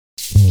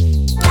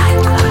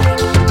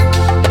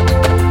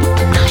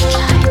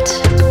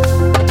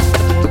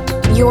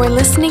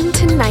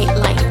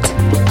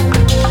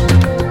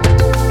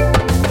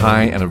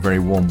Hi, and a very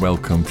warm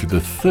welcome to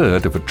the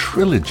third of a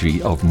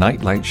trilogy of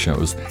Nightlight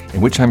Shows in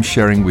which I'm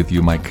sharing with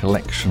you my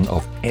collection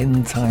of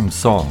end-time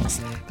songs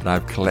that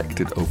I've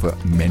collected over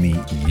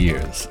many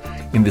years.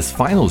 In this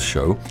final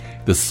show,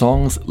 the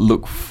songs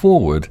look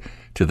forward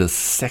to the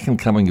second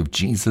coming of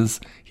Jesus,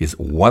 his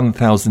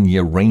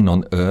 1,000-year reign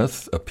on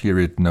earth, a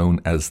period known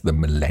as the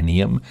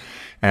Millennium,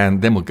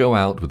 and then we'll go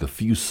out with a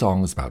few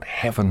songs about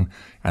heaven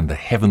and the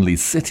heavenly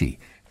city,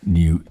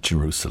 New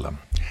Jerusalem.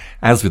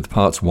 As with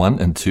parts 1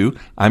 and 2,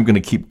 I'm going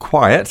to keep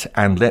quiet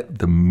and let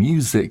the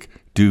music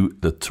do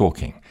the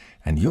talking.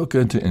 And you're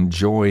going to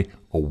enjoy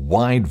a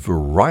wide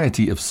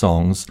variety of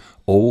songs,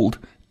 old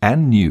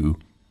and new.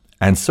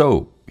 And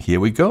so,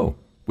 here we go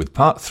with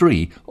part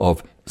 3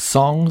 of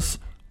Songs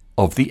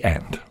of the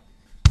End.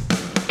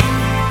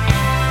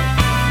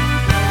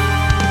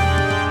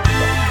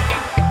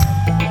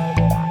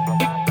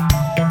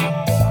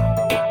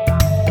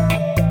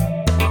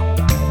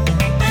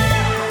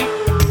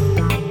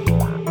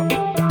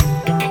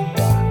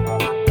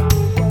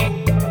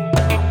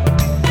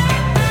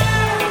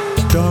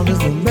 Strong as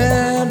the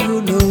man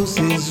who knows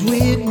his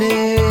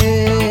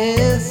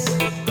weakness.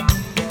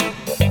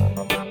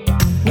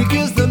 Weak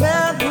is the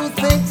man who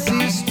thinks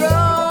he's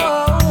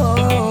strong.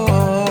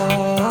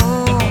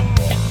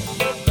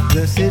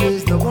 Blessed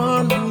is the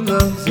one who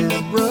loves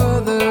his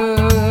brother,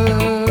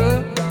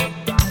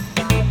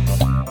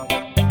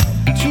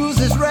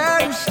 chooses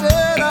right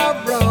instead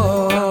of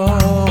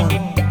wrong.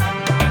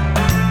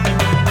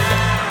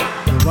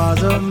 The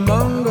wise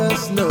among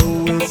us know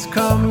it's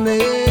coming.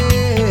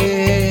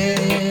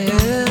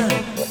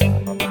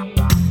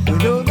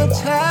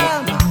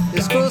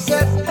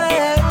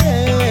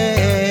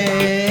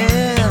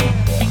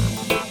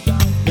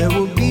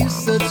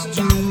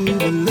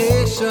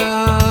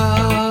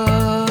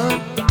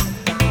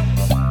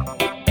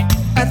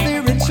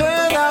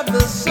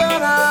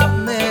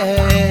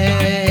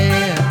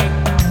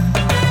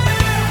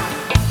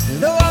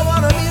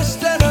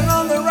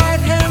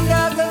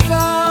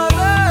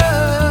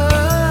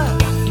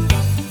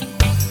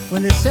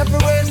 When it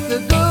separates the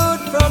good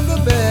from the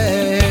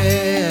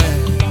bad.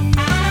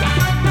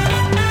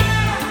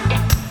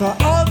 For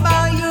all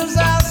my years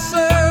I'll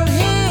serve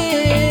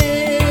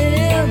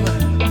him.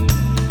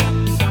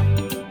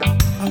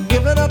 I'm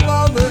giving up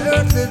all the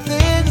earthly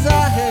things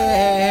I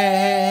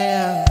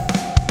have.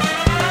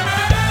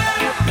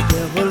 The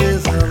devil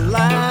is a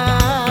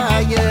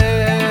liar.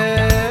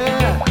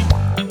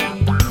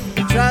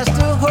 He tries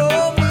to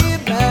hold me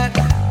back.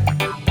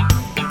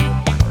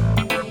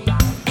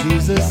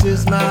 Jesus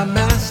is my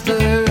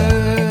master.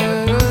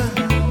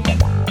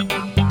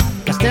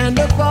 I stand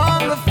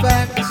upon the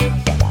fact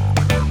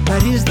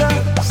that he's the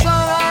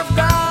Son of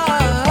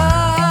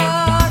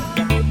God.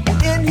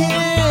 In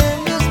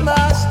him is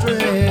my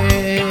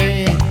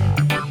strength.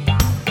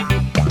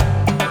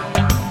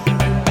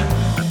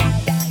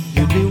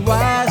 You'd be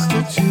wise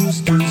to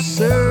choose to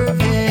serve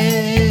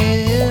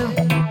him.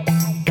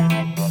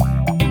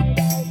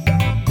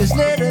 It's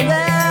later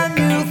than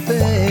you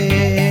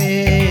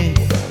think.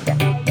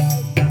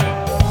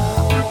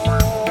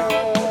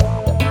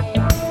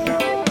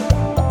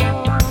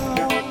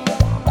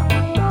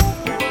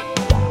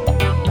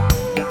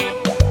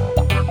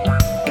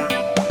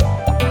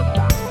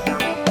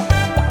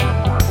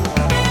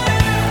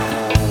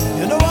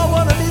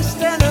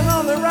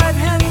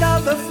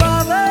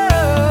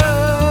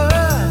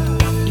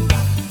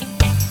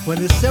 When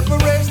it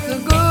separates the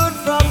good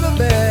from the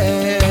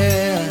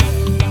bad.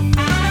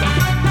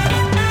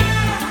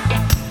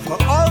 For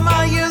all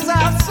my years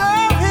I've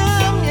served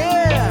him,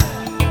 yeah.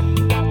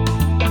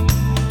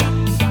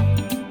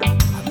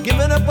 I've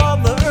given up all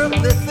the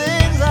earthly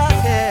things I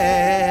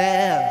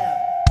have.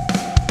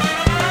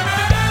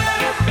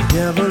 The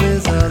devil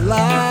is a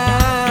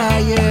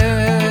liar.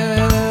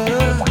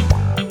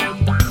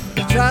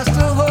 He tries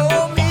to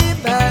hold me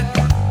back.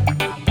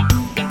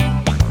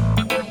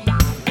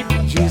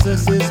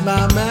 Jesus is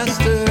my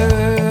master.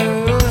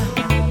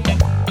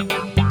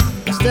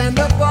 I stand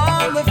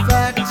upon the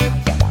fact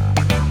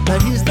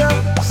that he's the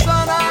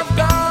Son of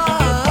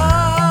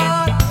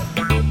God,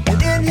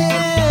 and in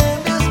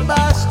him is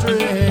my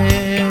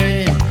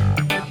strength.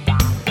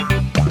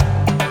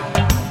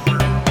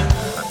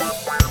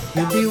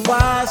 You'd be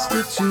wise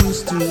to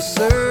choose to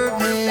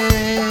serve him.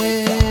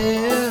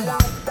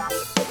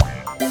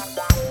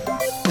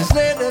 It's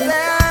later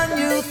than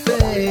you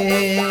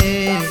think.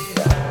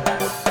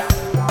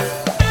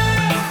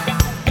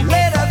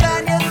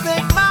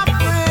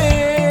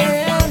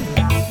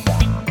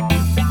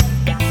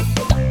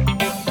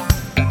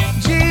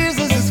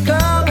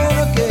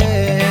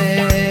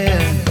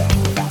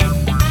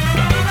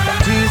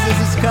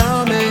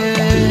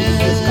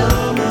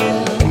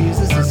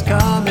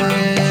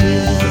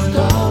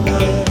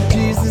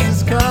 Jesus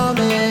is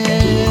coming.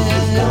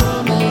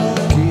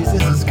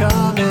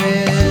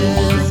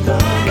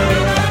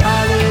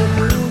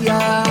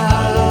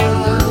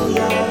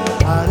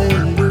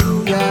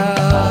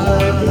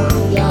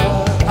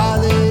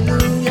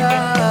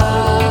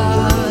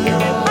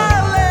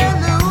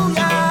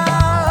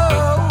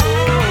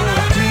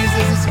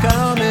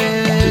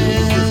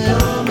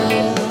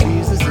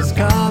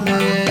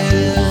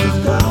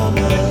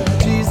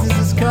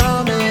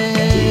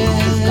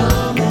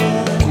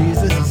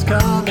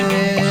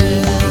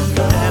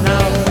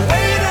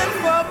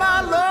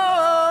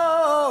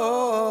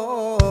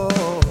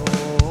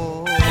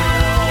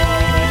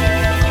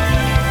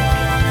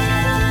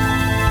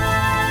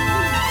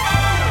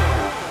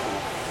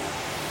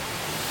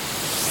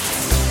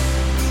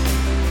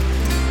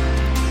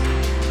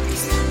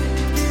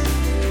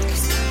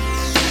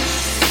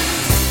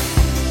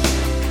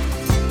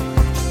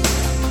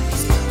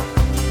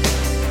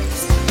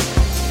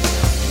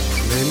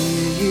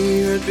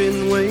 I've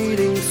been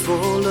waiting for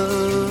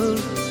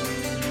love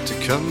to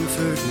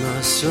comfort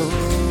my soul.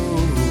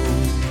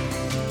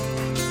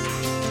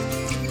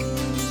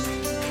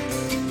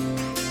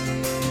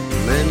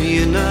 Many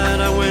a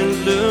night I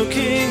went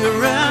looking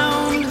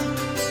around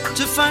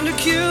to find a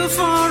cure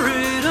for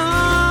it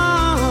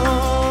all.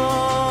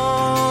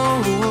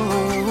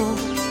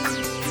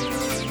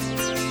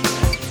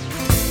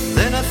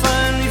 Then I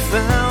finally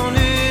found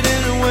it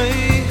in a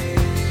way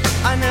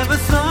I never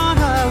thought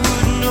I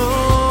would know.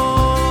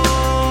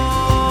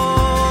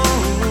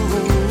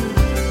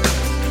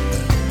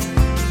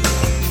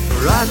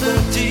 For I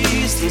looked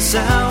east and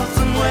south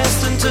and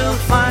west until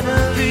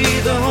finally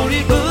the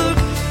holy book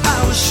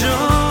I was shown.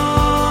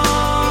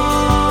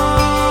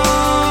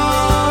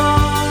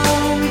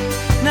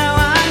 Now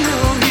I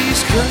know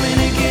he's coming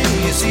again.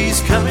 Yes,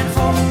 he's coming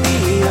for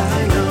me,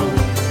 I know.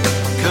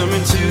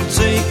 Coming to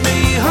take me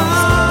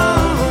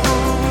home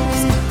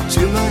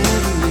to my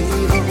heavenly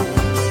home.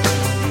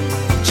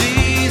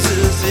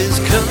 Jesus is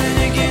coming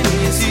again.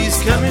 Yes, he's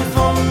coming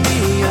for me,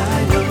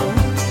 I know.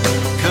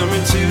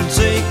 Coming to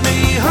take me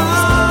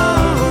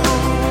home,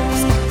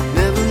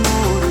 never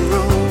more to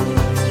roam.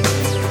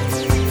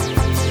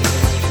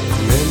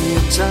 Many a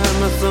time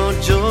I thought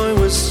joy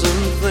was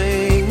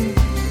something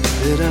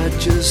that I'd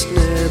just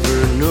never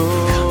know.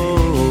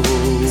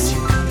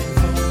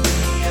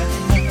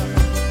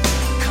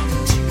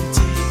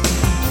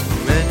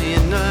 Many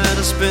a night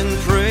I spent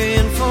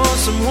praying for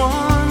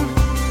someone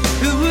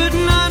who would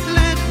not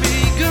let me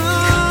go.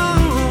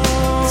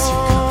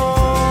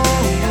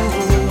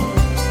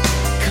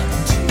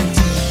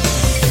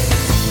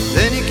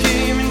 Then he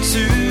came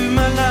into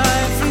my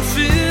life and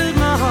filled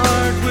my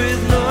heart with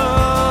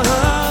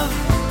love.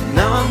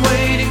 Now I'm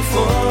waiting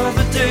for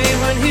the day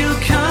when he'll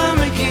come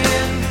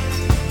again,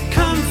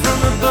 come from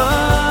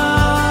above.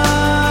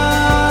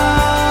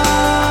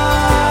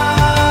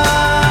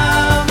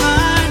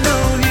 I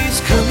know he's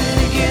coming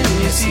again.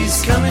 Yes, he's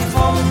coming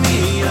for me,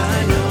 I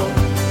know.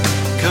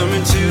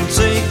 Coming to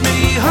take me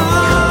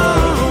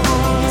home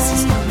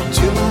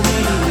to my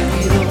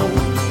heavenly home.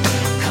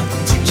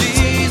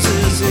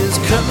 Jesus is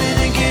coming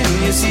again.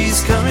 Yes,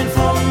 he's coming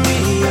for me,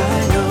 I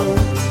know.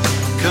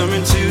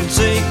 Coming to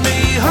take me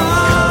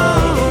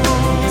home,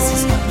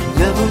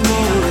 never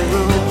more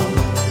alone.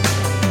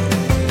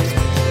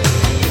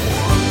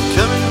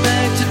 Coming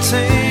back to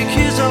take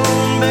his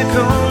own back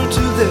home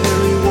to their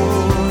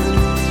reward.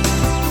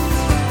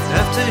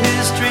 After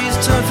history's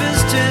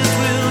toughest test,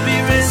 we'll be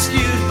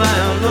rescued by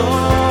our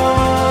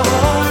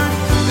Lord.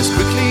 As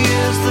quickly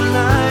as the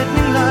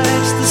lightning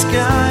lights the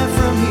sky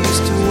from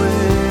east to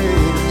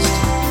west.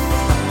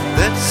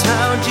 That's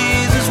how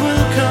Jesus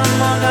will come.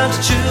 All God's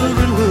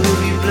children will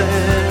be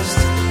blessed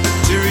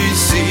to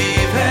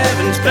receive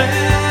heaven's best.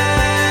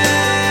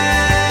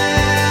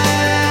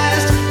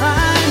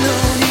 I know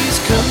he's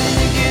coming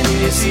again.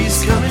 Yes, he's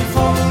coming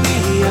for me,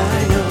 I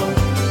know.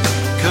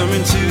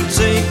 Coming to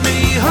take me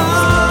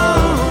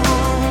home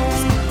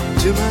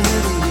to my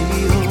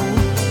heavenly home.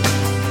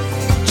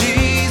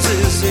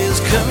 Jesus is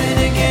coming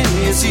again.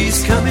 Yes, he's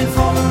coming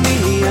for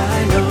me,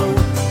 I know.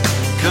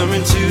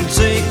 Coming to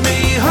take me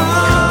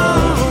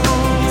home,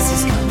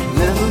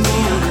 never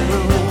more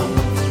alone.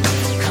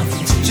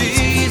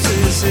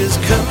 Jesus is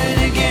coming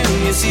again.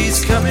 Yes, he's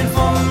coming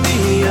for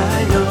me, I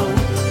know.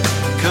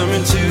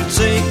 Coming to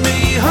take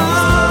me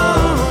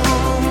home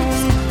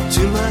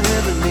to my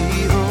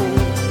heavenly home.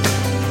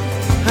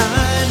 I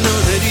know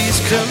that he's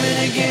coming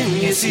again.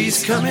 Yes, he's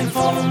coming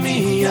for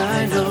me,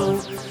 I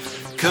know.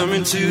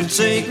 Coming to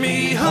take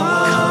me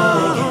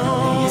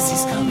home,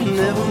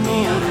 never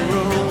more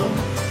alone.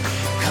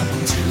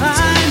 I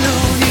know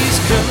he's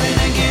coming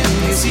again.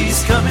 Yes,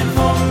 he's coming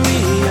for me,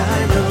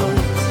 I know.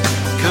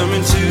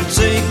 Coming to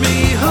take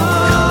me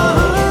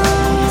home.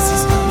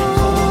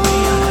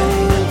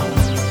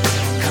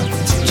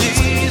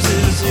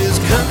 Jesus is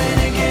coming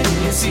again.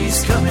 Yes,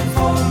 he's coming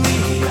for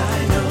me,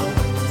 I know.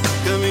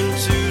 Coming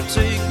to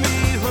take me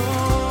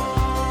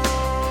home.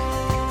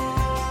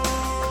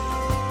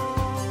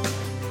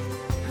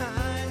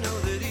 I know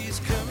that he's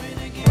coming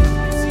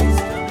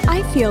again.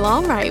 I feel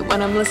alright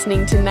when I'm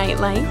listening to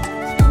Nightlight.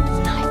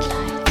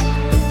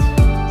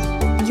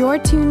 You're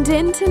tuned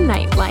in to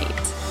Nightlight.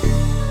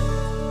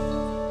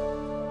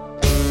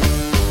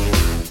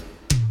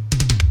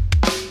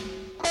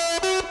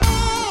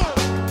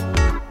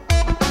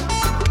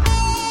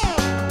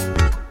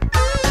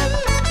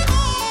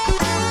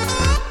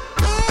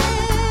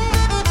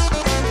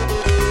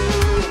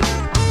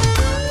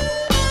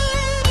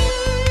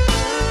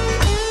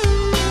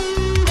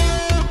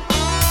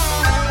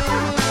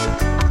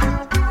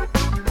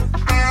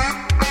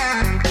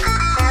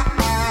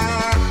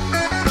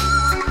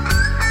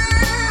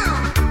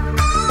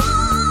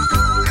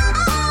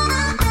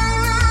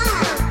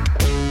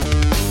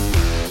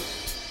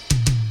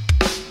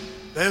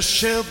 There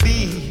shall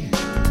be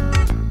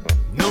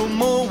no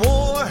more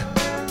war.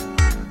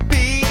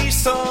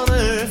 Peace on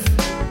earth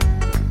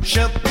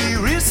shall be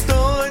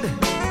restored.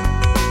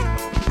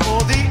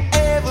 For the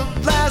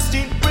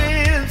everlasting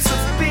Prince of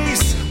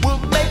Peace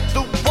will make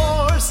the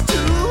wars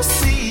to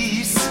cease.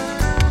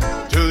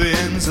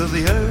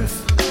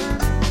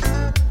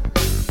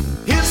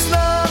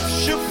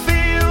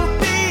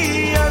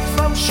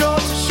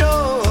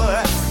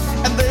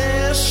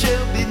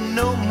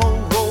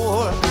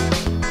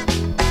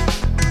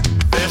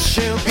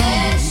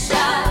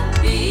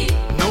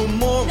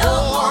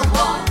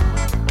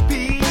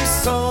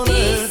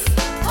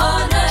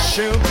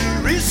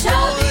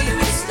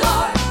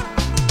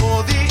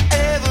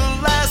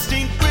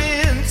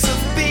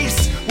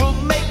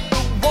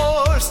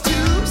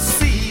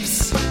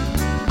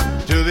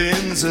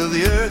 ends of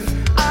the earth.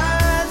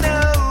 I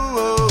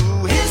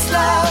know His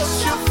love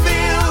shall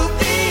fill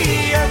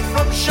the earth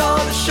from shore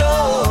to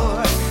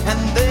shore, and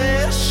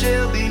there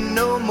shall be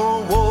no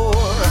more war.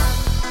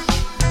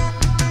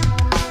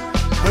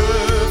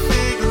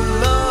 Perfect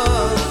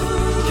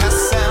love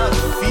casts out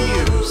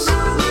fears.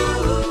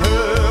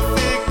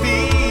 Perfect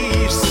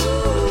peace,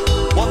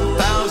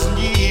 1,000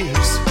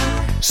 years.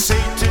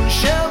 Satan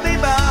shall be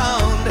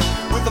bound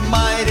with a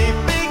mighty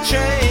big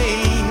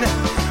chain.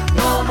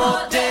 No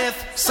more death,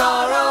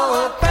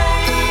 sorrow, or pain.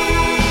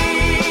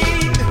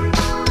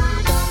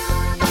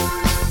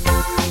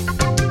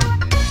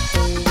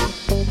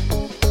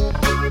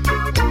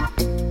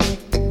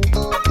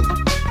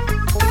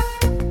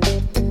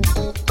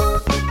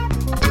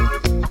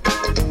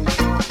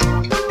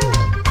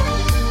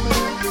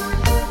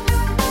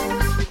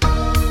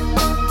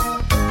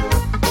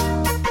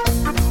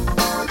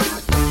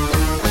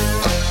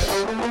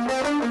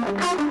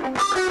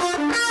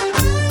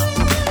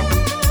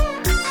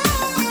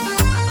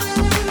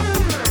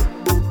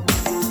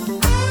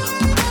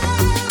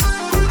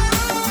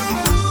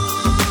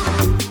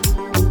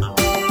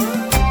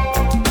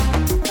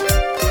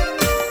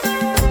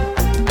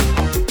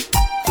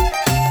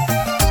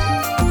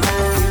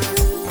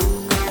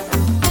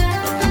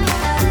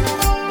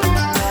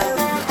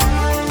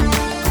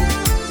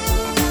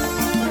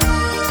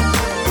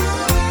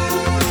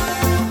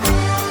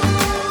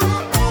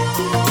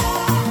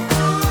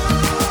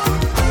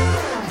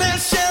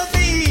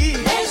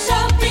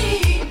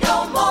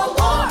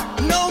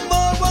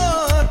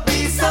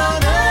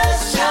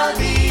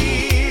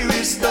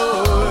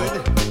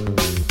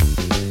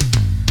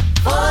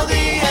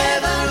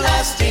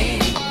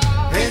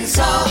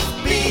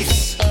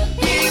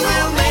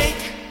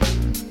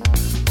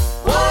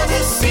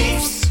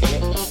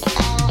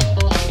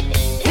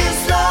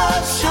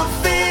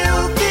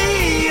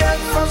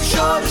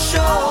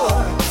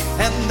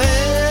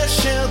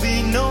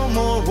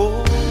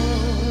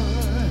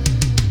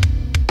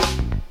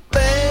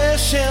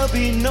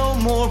 No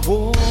more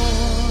war.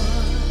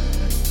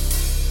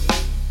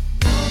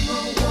 No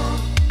more war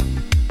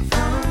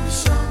from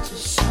shore to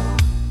shore.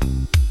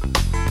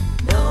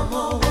 No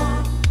more war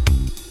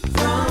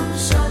from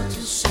shore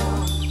to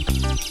shore.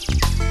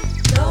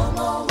 No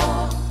more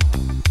war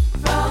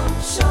from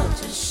shore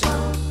to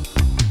shore.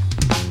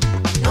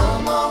 No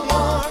more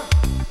war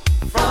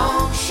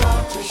from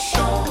shore to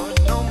shore.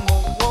 No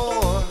more war.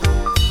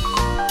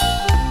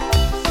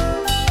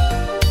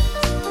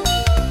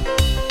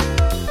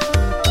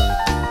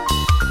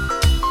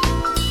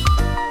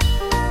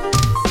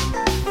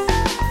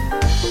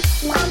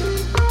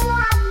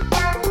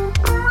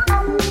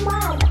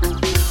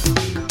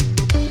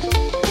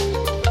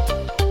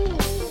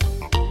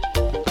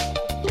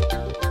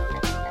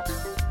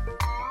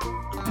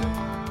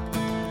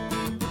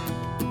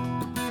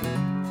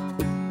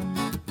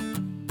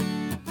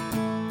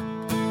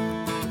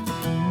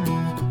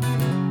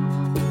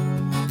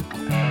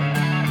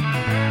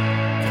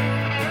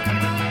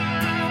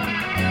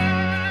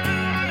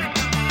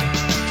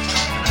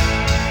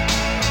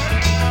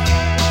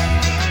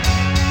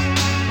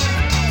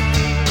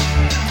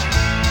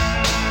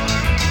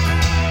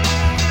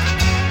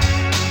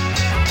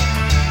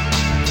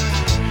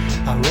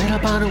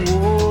 About a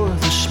war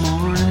this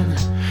morning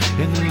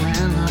in the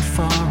land not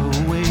far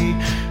away.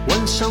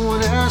 When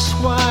someone asked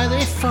why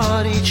they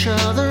fought each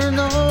other,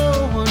 no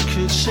one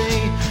could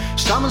say.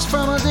 Someone's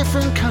from a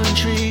different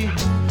country,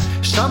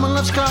 someone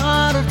loves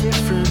God a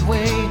different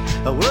way.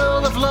 A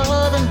world of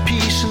love and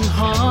peace and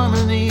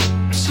harmony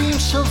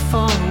seems so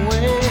far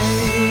away.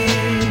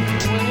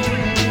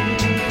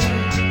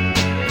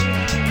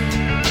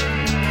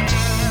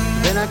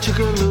 Then I took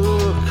a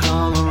look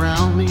all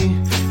around me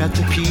at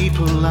the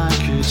people I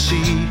could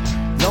see.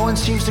 No one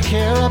seems to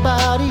care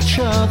about each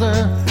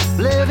other,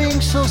 living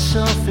so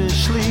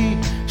selfishly.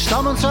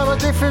 Someone's of a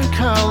different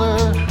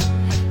color,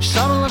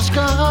 someone loves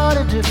God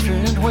a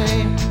different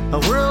way. A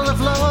world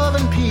of love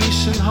and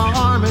peace and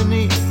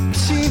harmony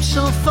seems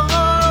so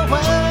far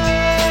away.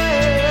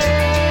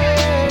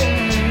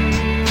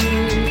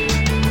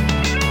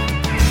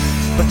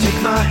 But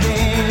take my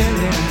hand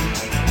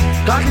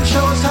and God can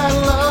show us how to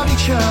love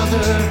each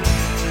other.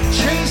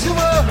 Change the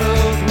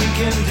world, we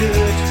can do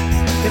it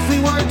if we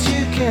work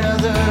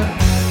together.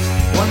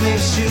 One day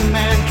soon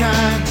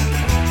mankind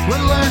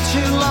will learn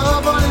to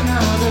love one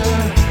another.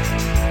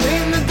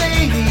 In the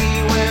day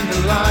when the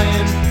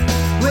lion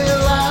will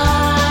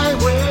lie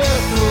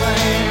with the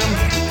lamb.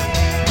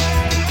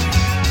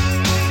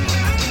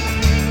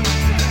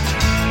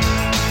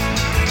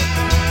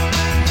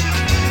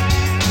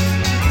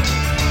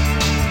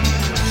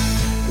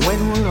 When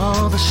will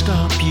all this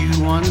stop, you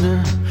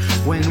wonder?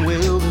 When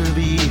will there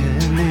be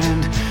an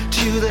end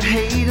to the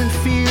hate and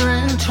fear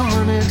and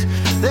torment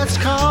that's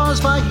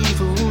caused by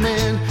evil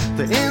men?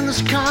 The end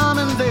is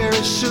coming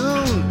very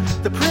soon.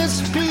 The Prince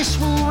of Peace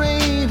will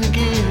reign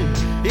again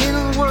in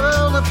a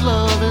world of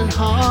love and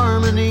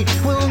harmony.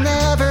 Will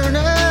never,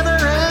 never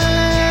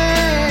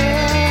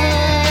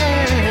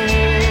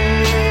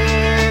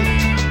end.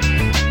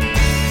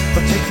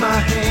 But take my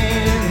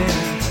hand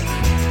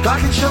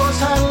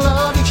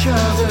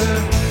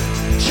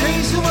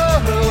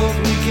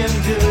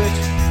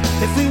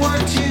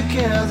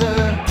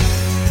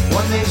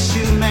day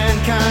soon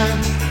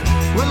mankind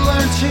will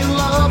learn to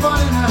love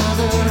one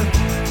another.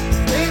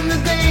 In the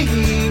day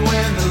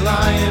when the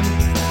lion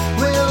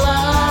will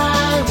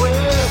lie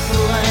with the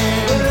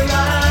lamb. Will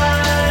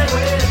lie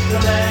with the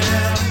lamb.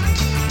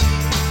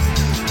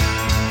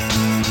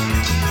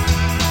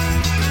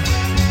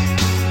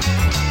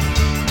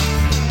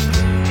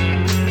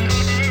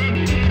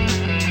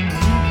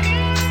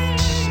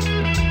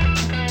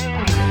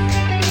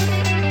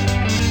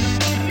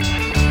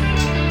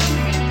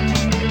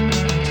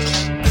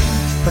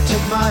 But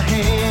take my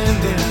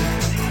hand and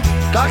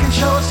God can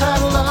show us how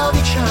to love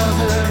each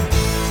other.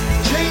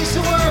 Change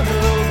the world,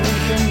 we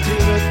can do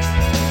it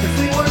if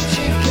we work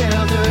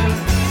together.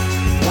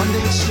 One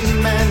day soon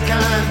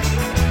mankind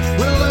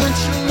will learn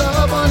to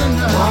love one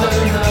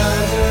another.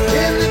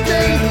 In the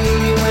day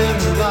when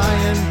the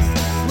lion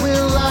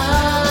will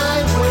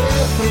lie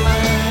with the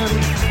lamb.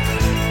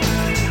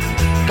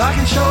 God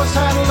can show us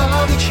how to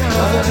love each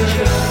other.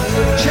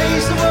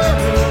 Change the world,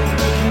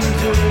 we can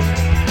do it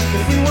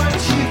if we work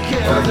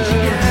together.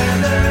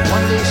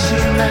 One day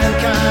soon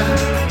mankind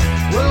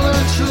will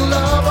learn to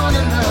love one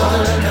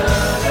another.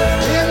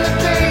 In the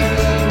day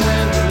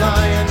when the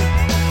lion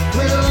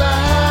will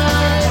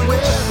lie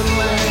with the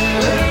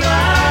lamb. Will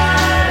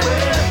lie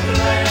with the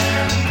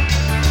lamb.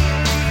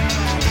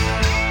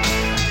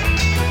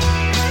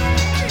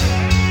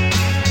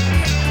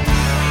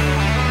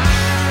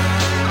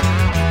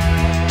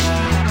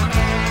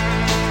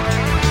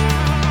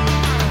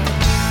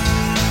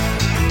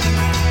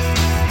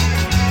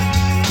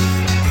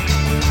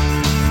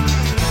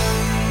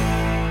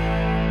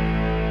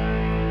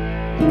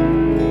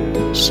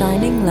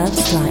 Shining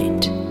Love's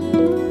Light.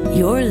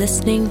 You're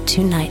listening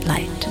to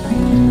Nightlight.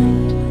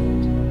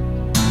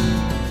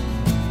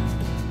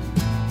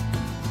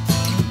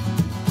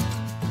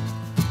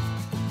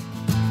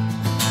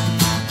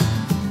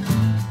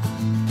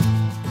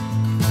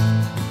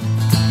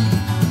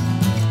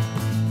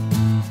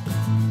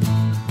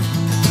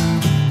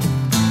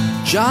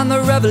 John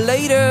the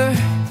Revelator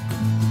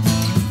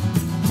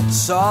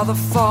saw the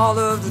fall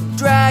of the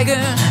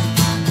dragon.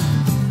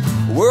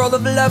 World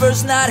of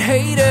lovers, not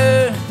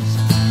haters.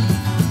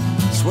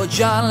 It's what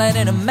John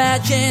Lennon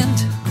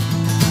imagined.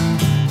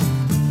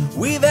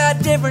 We've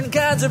had different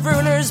kinds of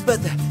rulers,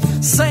 but the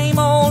same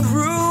old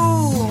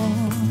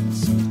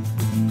rules.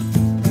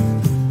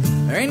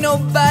 There ain't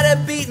nobody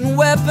beating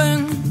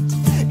weapons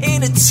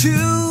into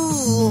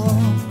tools.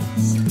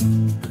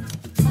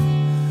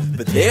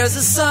 But there's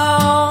a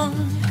song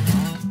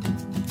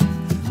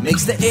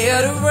makes the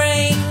air to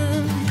ring.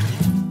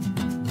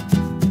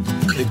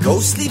 The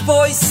ghostly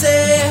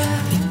voices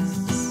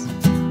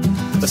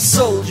of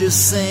soldiers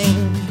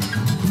sing.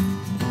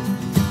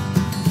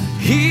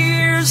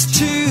 Here's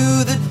to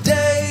the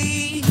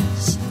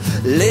days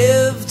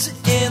lived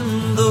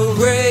in the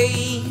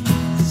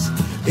rays,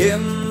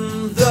 in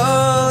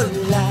the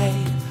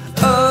light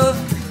of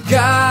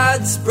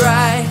God's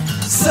bright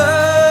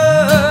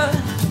sun.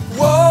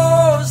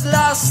 Wars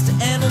lost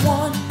and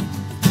won,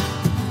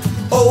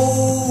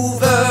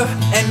 over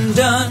and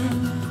done.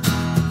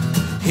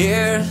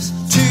 Here's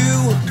to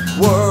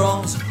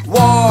world's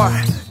war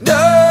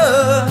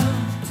done.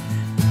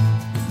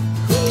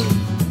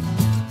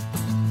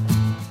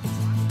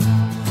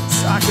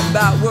 Talking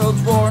about World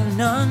War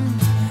None.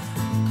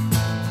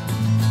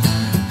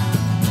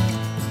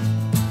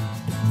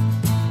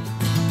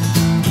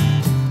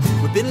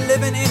 We've been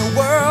living in a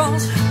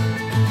world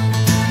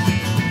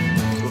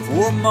of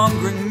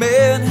warmongering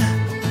men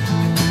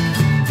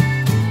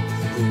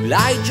who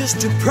lie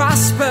just to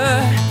prosper,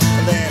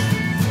 then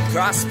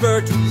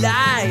prosper to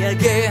lie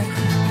again.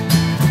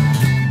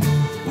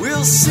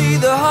 We'll see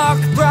the hawk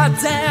brought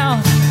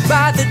down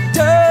by the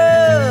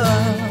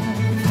dove.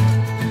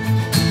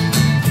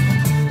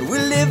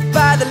 We'll live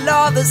by the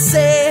law that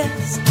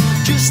says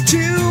just to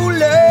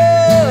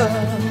love.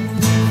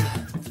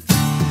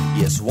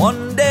 Yes,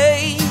 one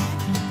day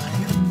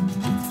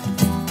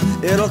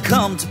it'll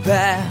come to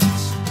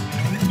pass.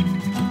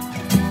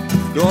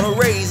 Gonna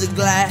raise a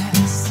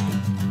glass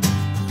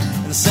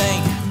and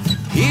sing,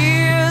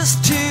 here's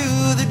to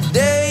the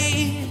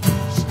days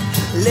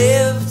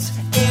lived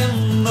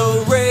in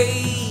the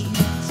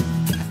rays,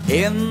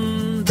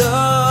 in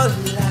the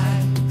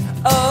light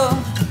of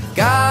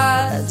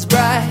God's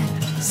bright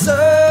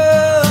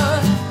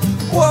sun.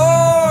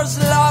 Wars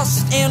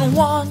lost and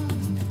won,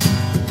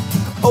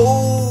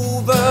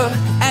 over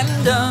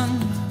and done.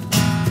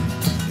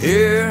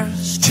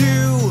 Here's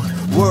to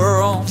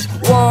World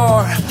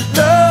War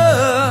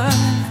None.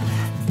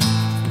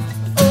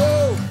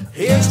 Oh,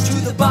 here's to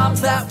the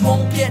bombs that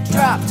won't get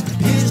dropped.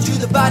 Here's to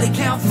the body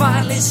count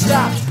finally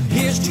stopped.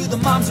 Here's to the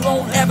moms who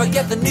won't ever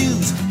get the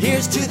news.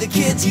 Here's to the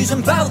kids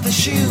using both the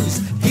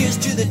shoes. Here's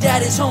to the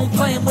daddies home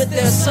playing with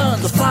their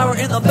sons. The flower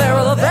in the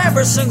barrel of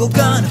every single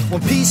gun.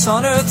 When peace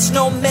on earth's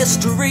no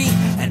mystery,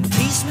 and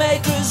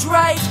peacemakers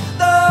write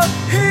the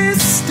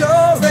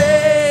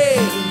history.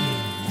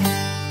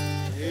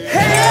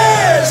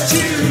 Here's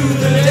to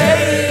the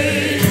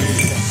days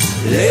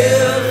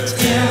lived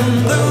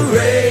in the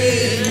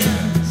rains,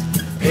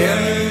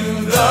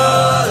 in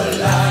the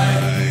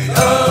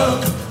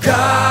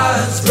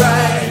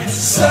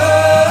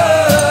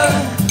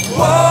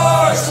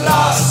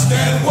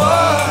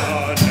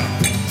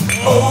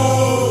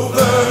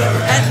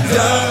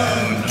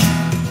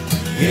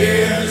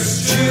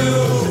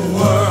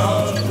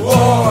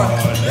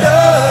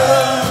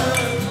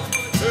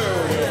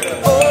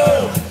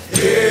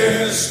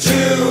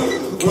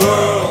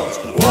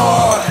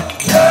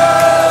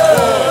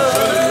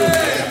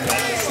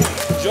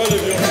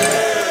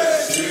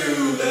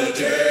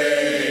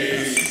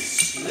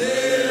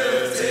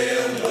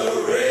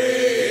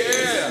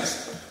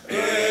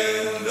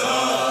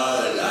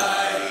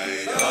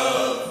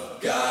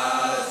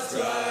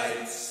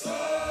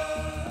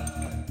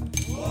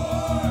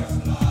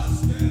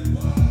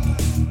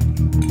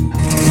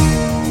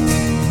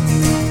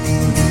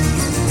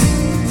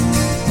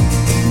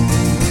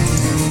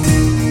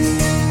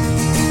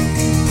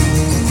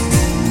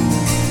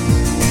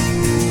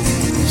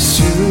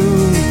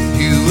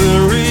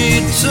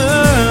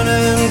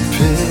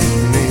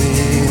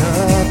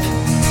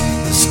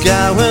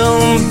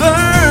will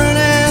burn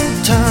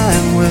and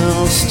time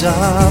will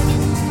stop.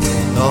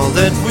 All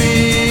that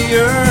we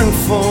yearn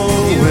for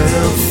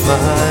will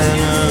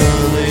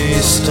finally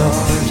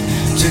start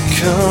to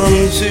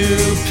come to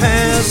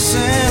pass,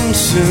 and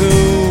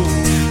soon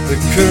the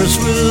curse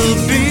will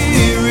be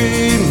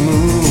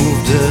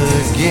removed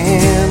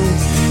again.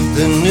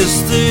 Then is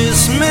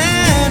this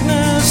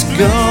madness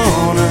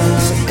gonna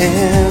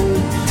end,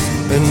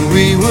 and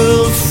we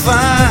will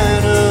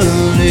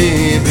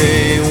finally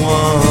be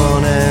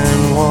one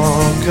and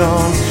walk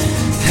on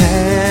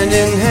hand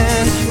in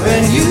hand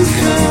when you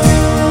come.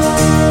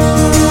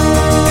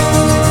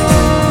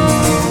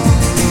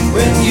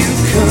 When you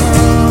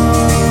come,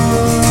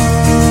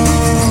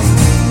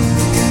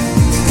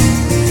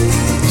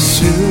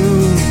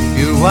 soon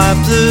you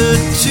wipe the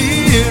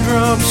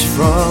teardrops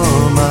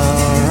from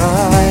our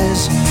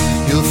eyes.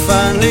 You'll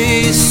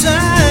finally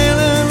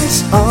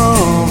silence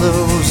all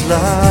those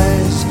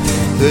lies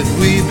that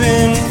we've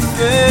been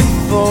fed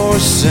for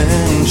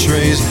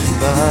centuries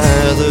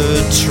by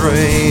the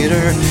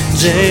traitor,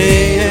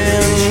 day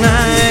and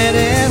night.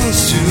 And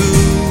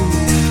soon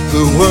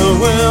the world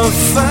will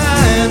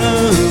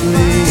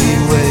finally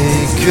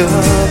wake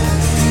up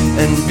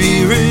and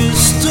be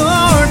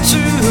restored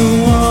to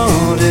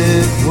what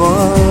it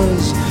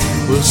was.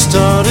 We'll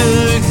start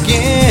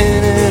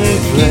again and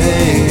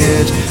play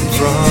it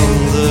from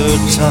the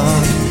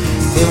top,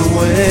 the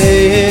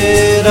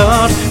way it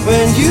ought.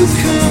 When you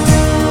come,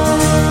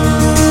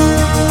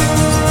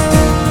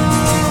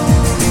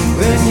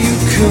 when you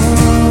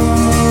come,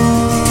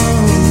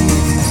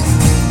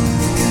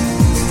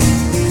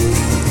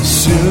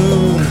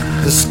 soon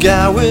the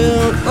sky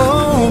will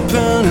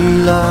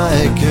open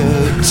like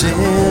a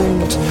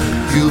tent.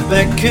 You'll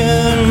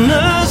beckon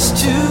us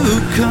to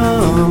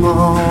come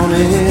on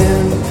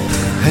in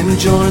and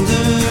join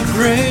the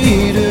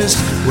greatest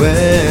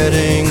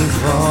wedding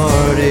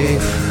party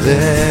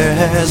there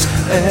has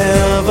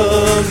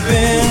ever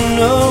been.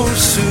 Oh,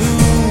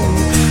 soon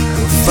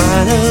we'll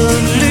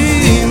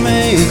finally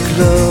make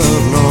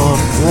love, not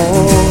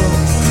war,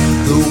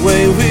 the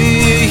way we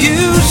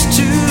used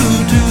to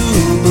do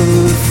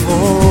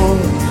before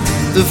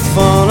the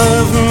fall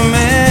of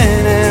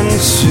man. And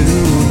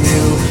soon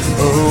you'll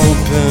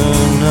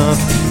open up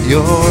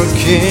your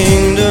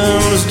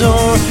kingdom's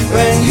door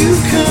when you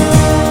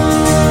come.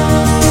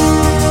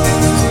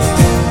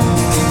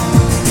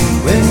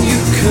 When you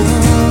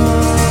come,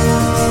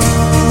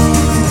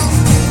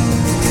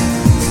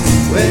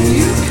 when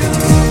you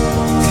come,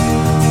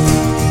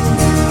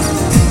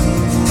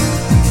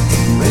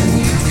 when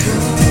you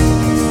come,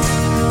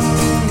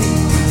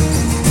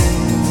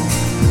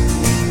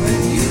 when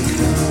you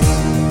come,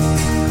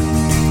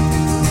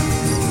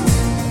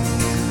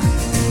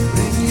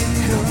 when you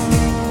come.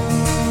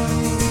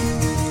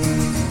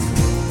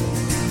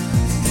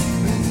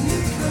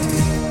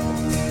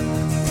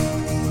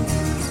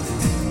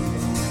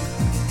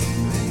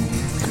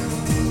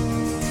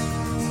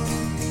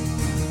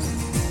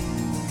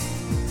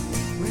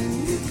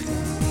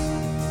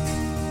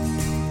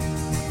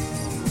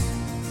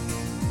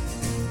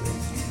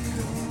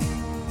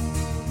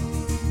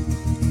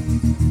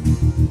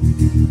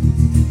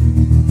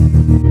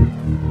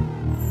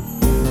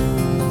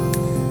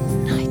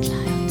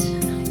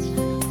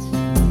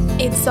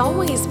 It's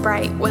always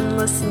bright when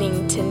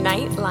listening to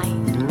Nightlight.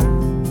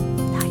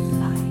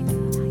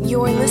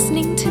 You're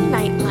listening to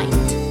Nightlight.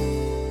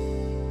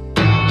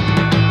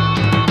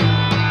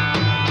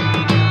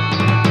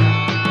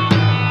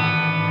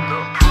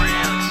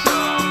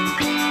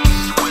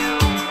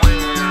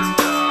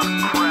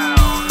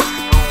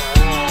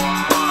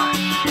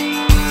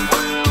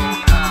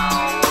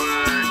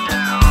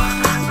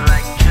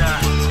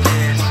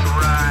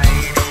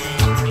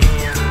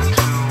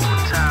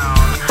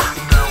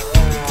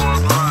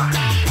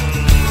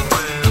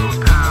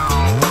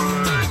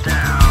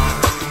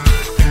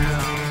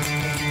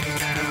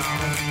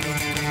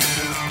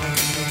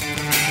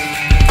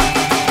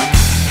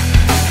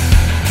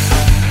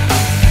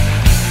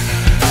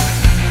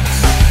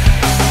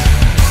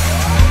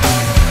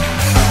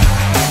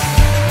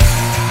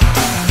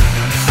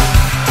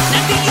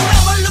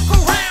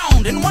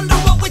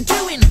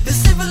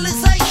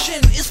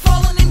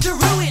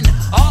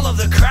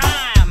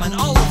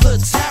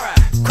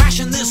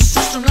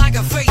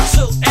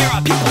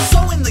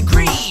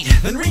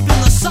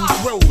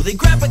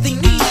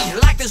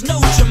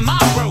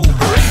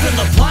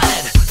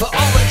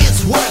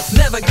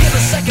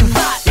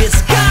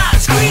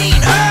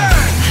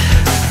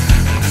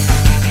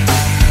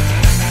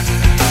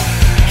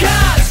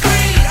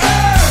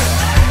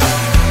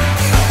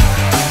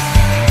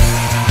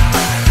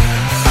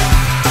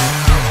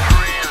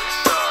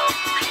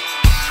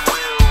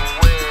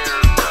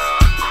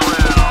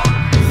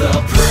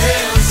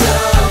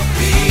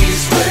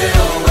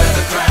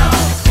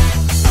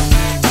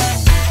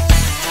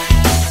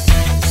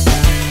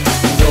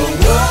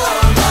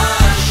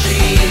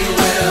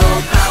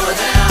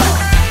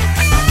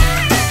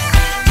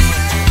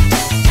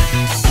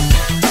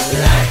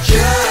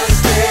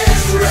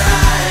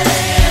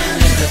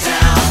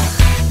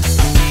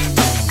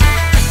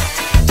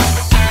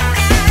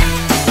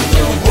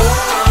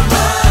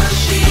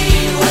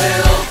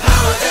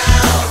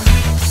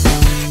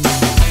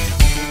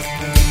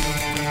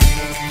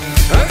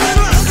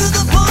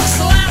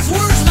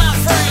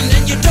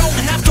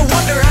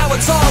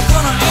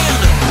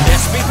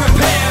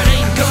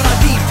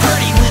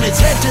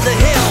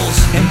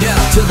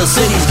 to the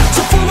cities,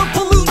 so full of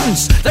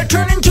pollutants, they're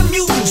turning to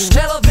mutants.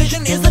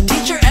 Television is the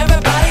teacher,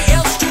 everybody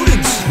else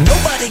students.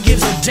 Nobody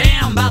gives a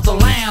damn about the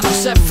land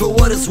except for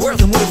what it's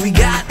worth. And what have we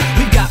got?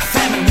 We've got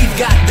famine, we've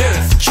got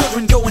dearth,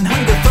 children going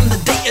hungry from the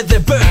day of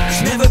their birth.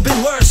 It's never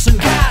been worse than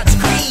God's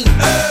green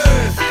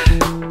earth.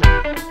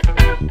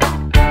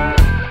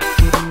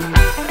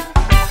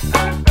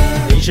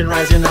 Nation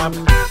rising up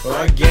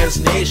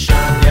against nation,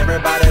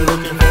 everybody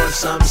looking for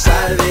some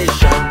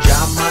salvation.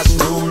 Jah must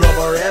rule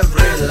over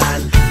every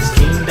land, his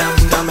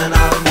kingdom's coming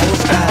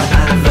almost at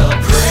hand. The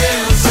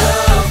Prince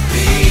of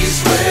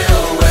Peace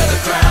will wear the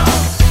crown.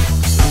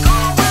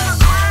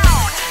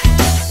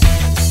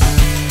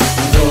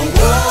 The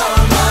war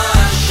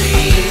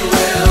machine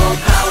will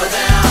power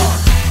down.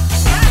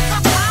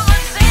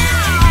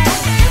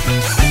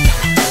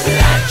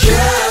 That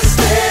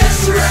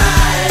justice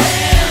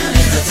riding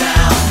into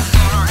town.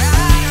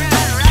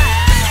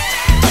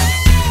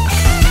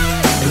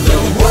 The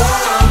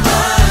war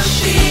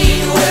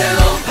machine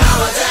will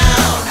power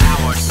down.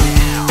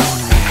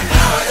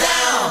 Power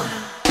down.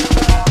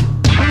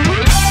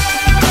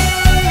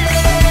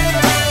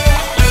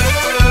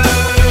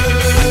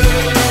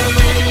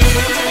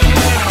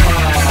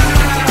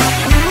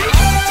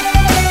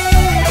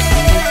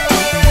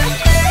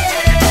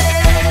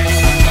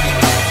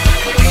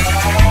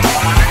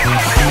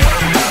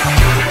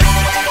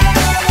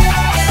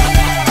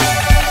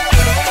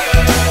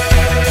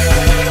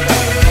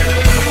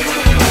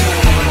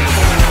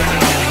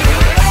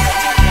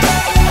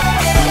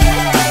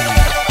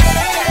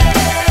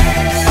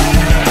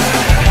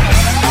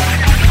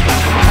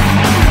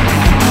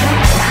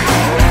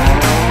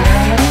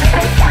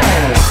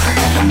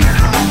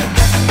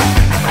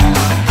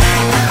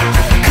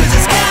 Cause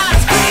it's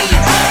God's green earth. It's God's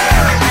green earth. God's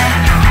green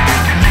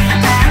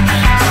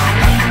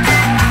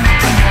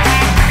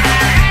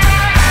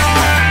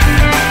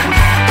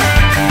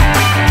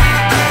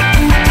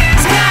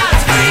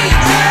earth.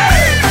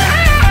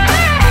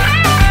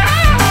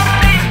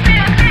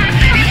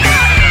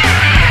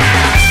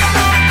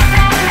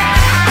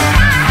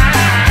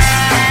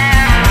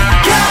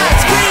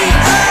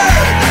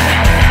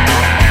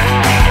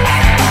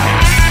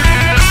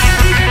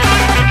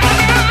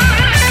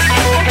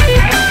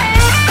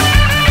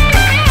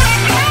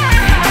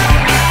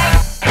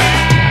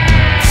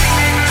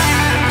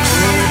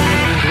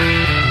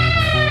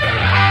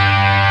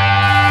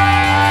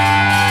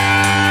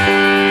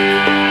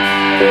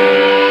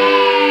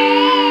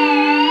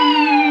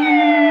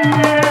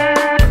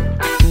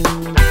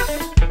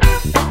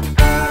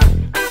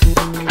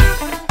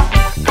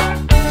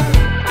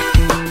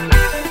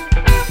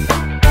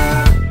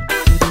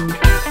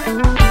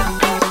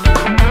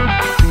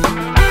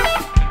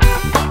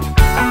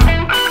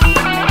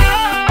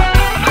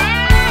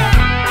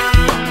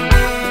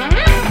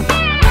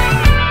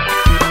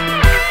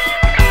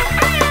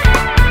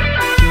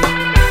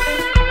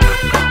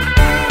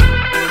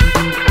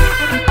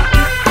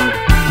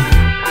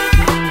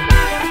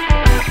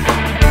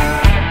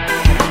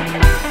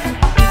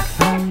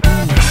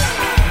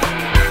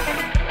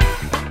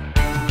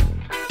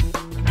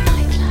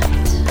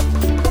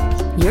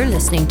 You're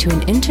listening to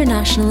an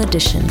international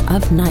edition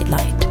of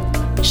Nightlight,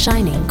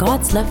 shining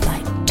God's love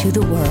light to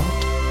the world.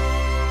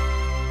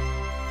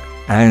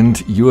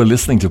 And you are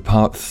listening to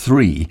part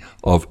 3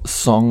 of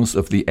Songs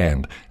of the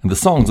End. And the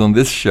songs on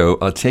this show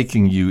are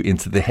taking you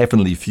into the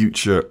heavenly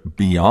future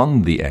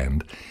beyond the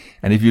end.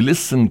 And if you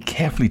listen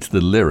carefully to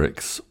the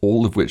lyrics,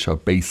 all of which are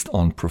based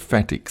on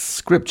prophetic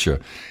scripture,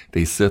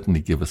 they certainly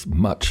give us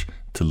much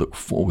to look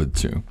forward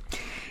to.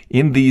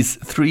 In these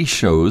 3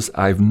 shows,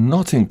 I've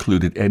not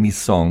included any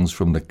songs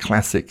from the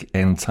classic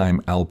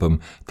end-time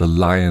album, The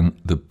Lion,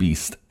 the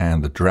Beast,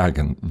 and the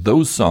Dragon.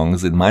 Those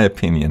songs, in my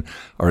opinion,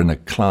 are in a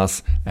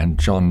class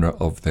and genre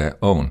of their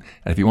own.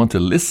 And if you want to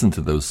listen to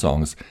those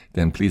songs,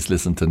 then please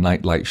listen to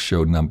Nightlight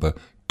Show number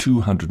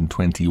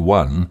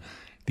 221,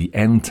 The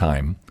End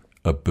Time,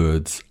 A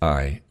Bird's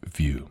Eye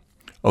View.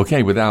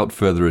 Okay, without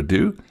further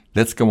ado,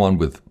 let's go on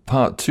with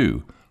part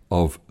 2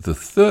 of the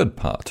third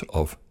part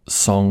of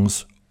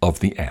Songs of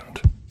the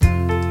End.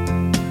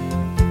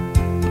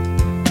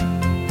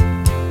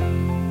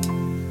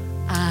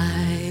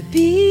 I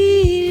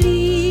believe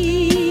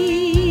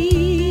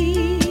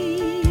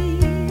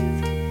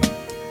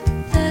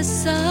the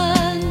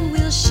sun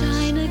will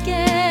shine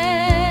again,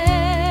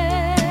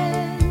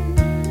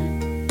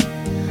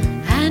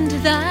 and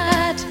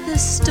that the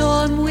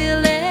storm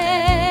will end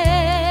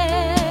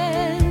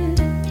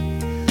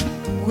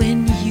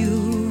when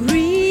you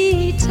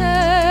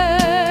return.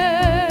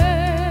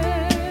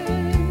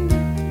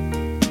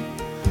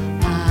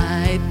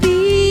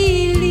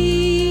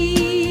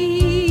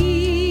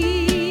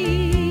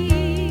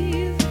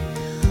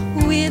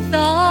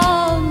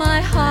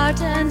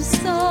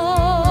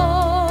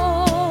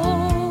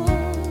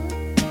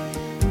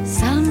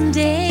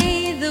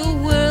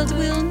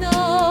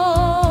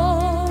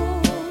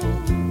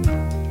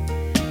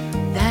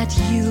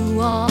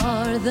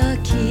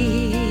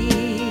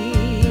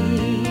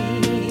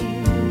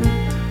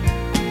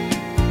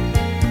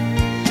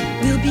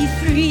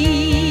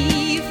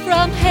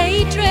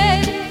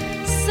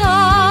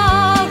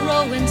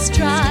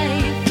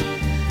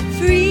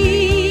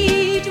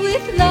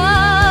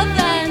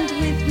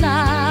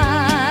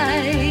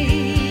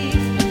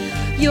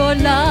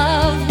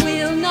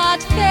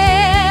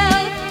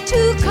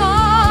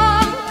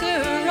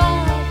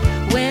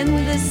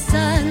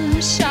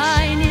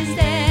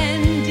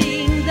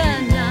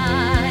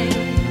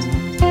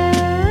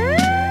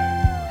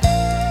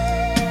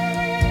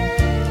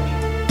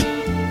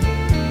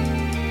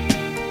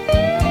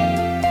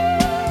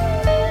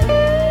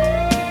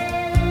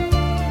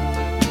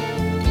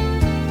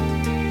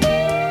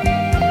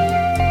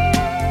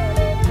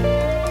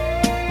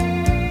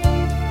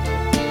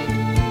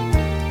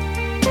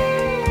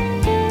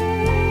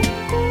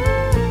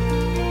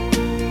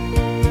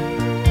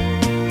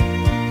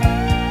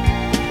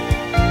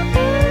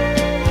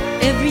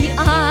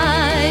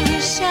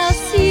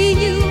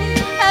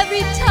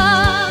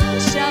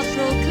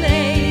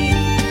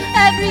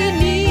 every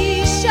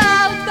knee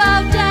shall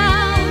bow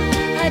down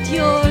at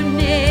your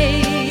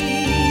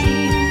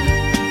name.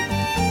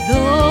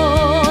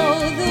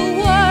 Though the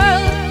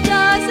world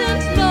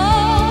doesn't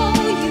know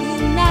you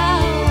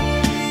now,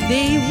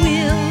 they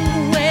will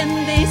when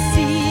they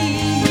see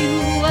you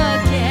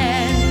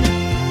again.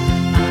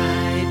 I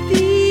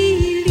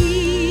believe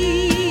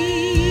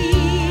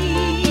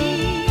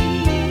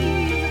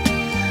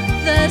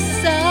the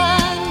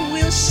sun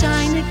will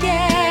shine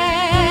again,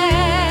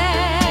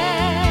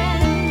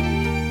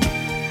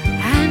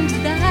 and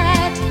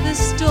that the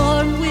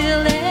storm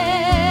will end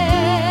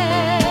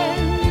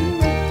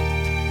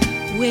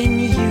when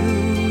you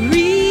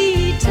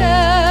return.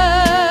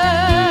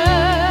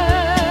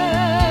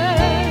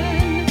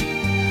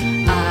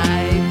 I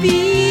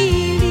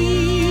believe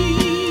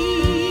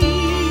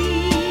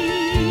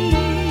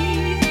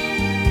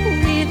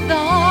with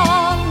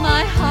all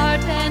my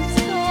heart and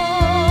soul.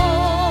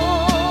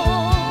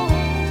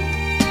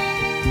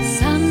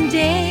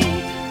 Someday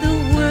the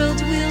world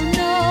will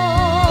know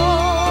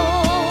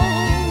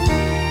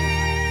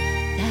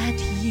that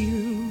you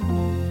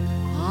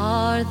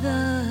are the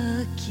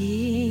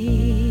King.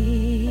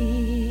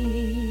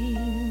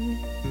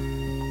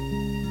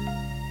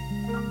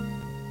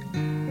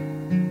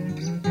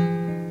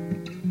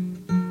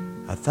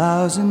 A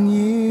 1,000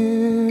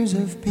 years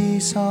of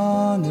peace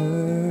on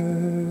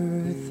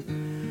earth,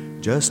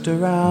 just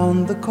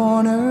around the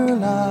corner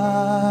lies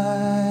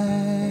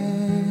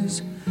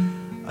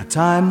a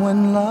time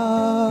when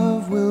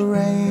love will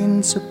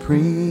reign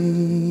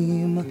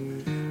supreme.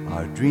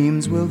 Our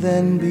dreams will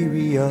then be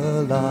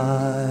realized.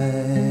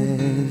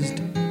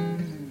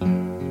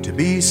 To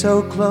be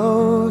so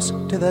close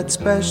to that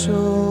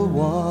special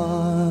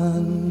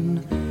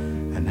one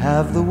and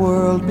have the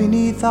world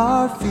beneath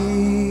our feet.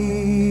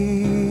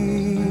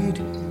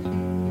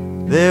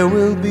 There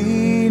will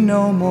be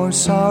no more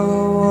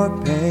sorrow or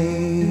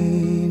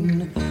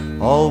pain.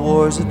 All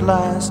wars at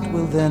last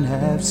will then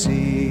have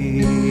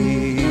ceased.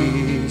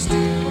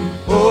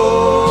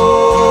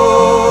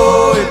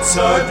 Oh, it's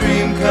our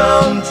dream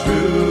come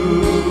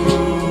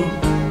true.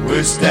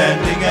 We're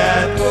standing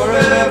at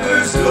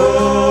forever's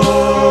door.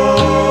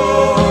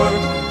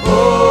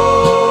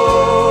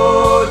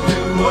 Oh, do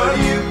what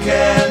you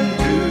can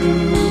do,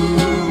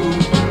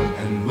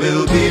 and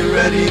we'll be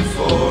ready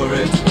for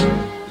it.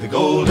 The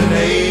golden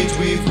age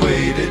we've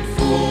waited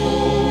for.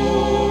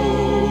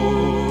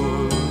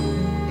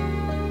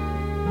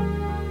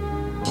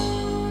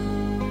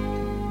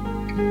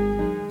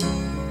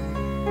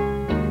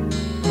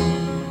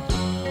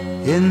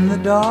 In the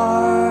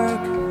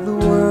dark, the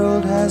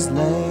world has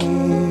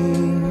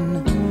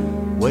lain,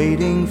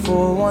 waiting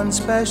for one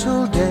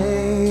special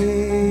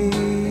day.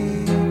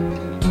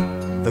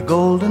 The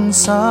golden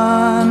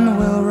sun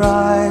will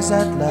rise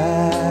at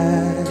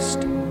last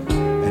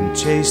and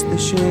chase the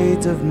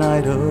shades of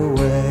night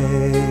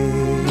away.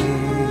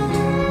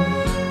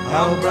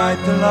 How bright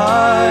the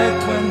light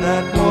when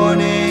that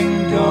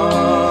morning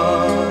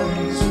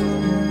dawns.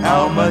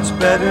 How much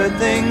better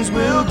things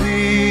will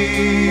be.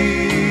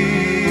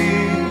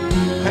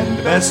 And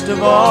best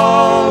of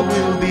all,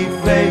 we'll be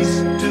face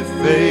to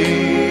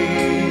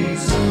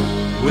face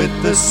with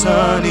the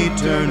sun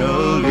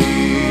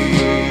eternally.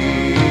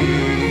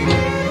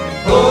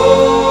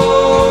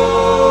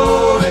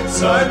 Oh, it's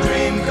our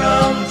dream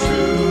come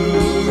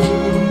true.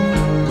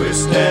 We're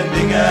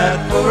standing at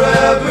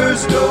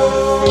forever's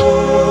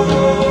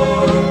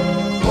door.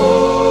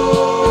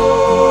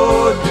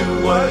 Oh, do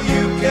what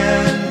you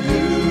can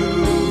do,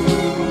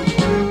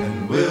 and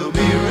we'll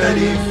be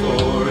ready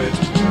for it.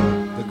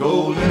 The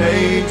golden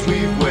age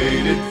we've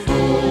waited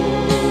for.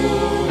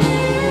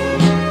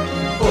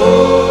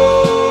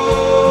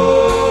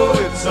 Oh,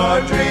 it's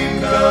our dream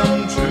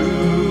come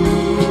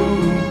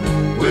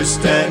true. We're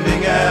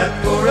standing at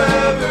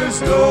forever's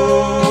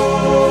door.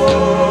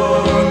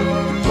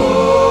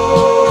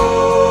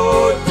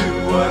 Oh, do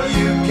what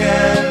you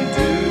can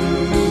do,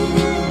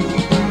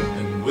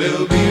 and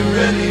we'll be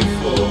ready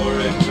for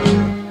it.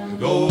 The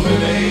golden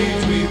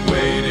age we've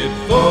waited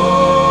for.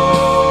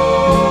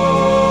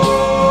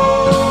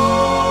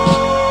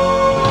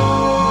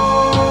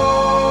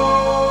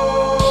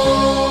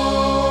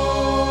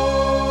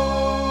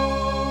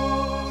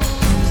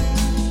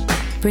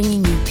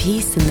 Bringing you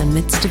peace in the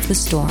midst of the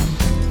storm.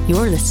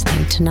 You're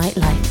listening to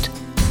Nightlight.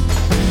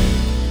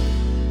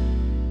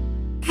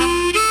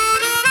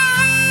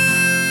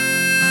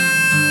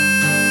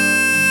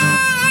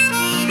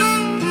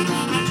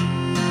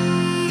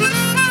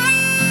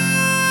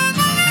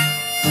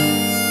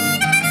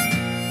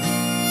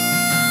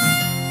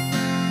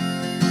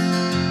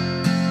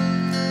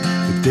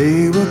 The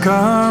day will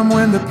come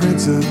when the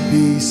Prince of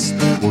Peace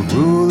will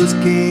rule as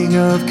King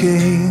of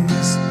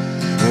Kings.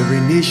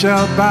 Every knee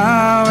shall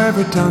bow,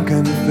 every tongue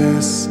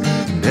confess,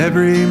 and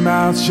every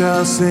mouth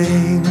shall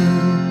sing.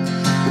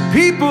 The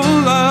people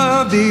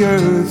of the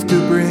earth to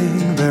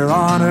bring their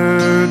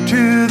honor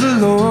to the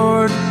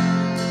Lord,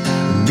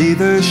 and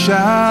neither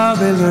shall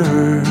they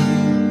learn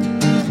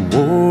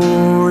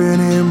war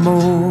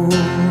anymore.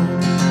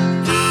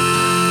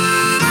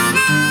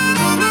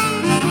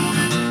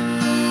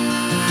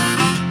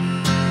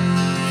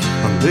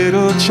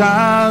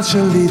 child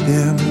shall lead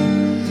them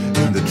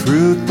in the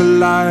truth, the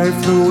life,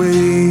 the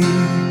way.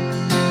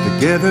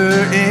 Together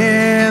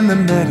in the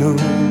meadow,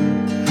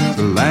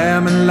 the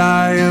lamb and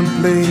lion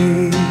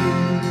play.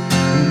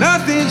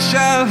 Nothing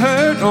shall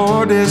hurt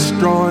or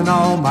destroy in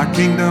all my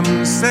kingdom,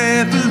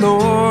 saith the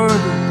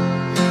Lord.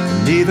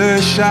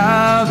 Neither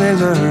shall they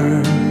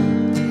learn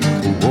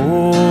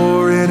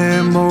war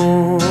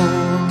anymore.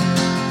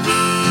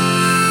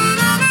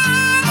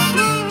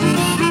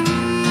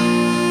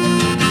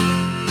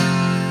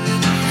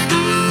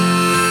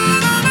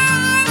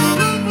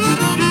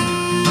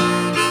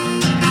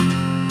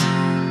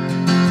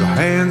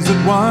 Hands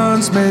that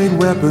once made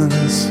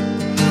weapons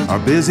are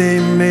busy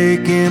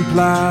making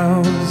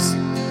plows.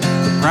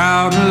 The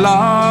proud and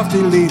lofty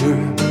leader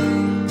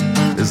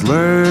is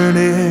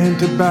learning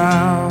to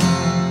bow.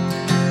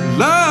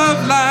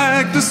 Love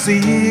like the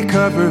sea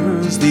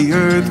covers the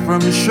earth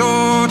from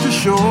shore to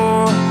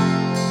shore.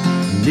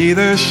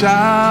 Neither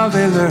shall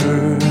they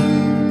learn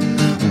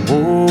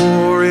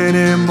war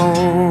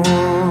anymore.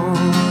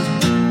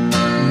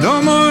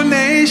 No more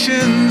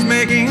nations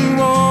making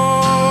war.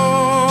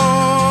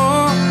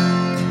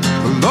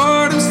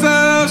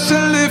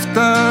 Shall lift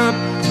up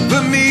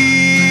the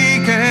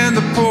meek and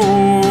the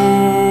poor.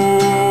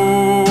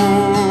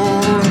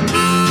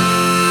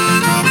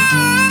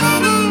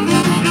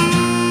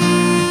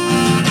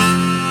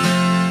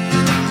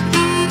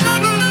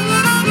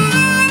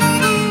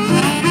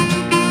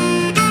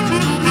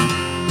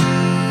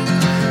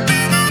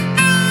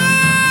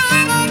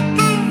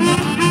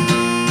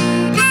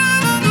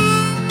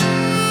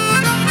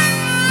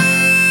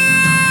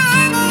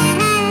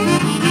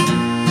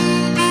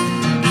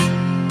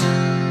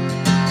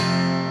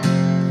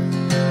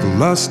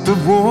 The lust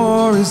of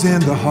war is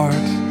in the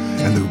heart,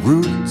 and the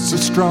roots are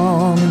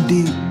strong and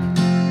deep.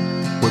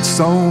 What's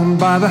sown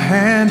by the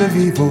hand of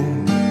evil,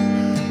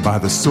 by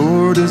the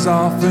sword is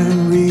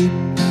often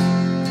reaped.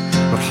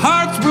 But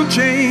hearts will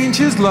change,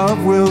 His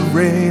love will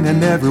reign,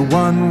 and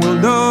everyone will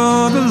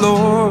know the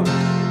Lord.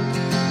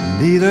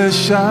 Neither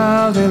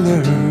shall they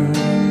learn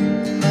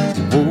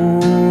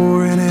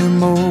war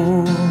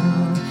anymore.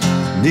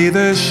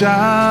 Neither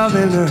shall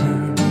they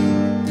learn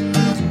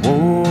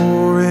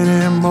war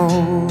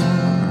anymore.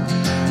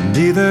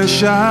 Neither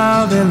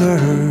shall they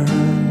learn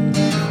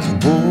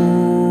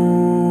war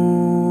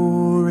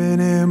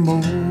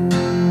anymore.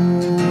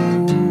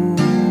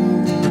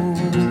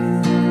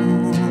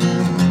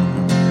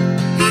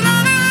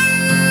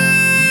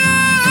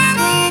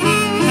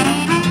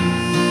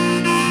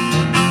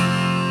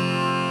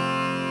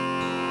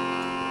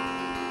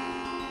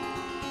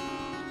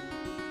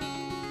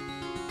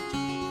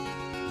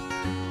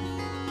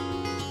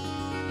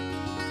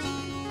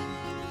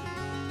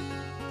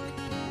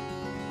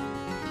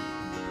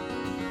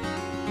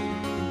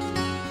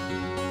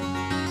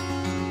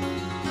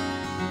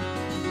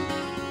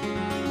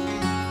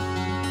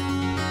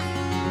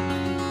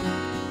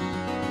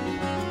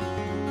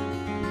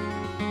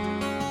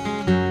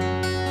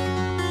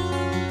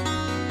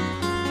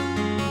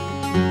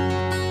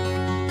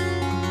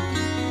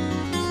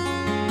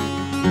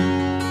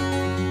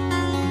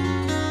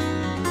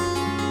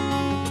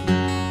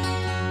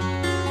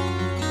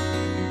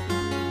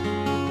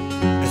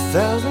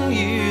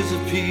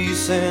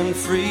 Peace and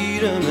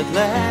freedom at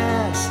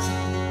last.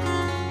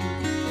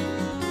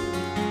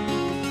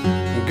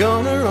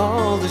 Gone are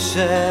all the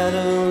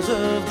shadows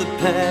of the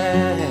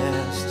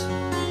past.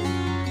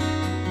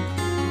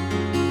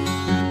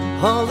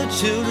 All the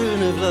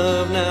children of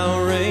love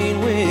now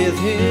reign with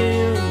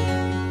Him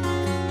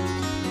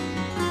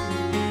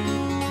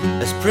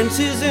as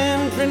princes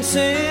and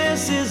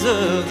princesses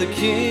of the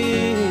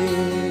King.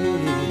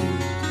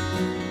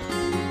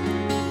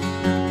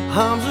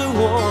 Arms of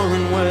war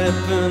and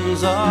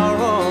weapons are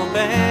all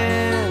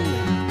banned.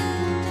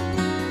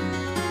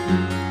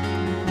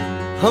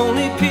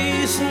 Only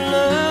peace and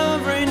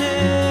love reign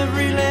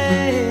every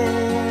land.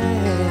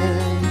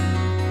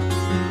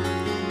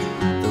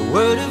 The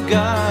word of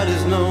God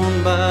is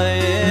known by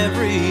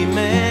every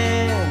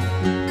man.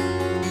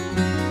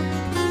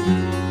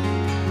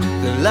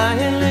 The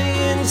lion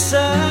laying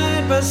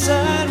side by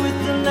side with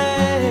the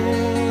lamb.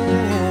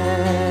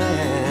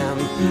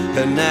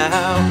 And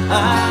now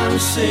I'm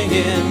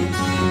singing,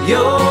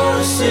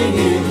 you're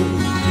singing,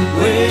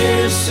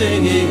 we're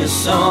singing a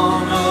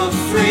song of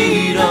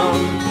freedom.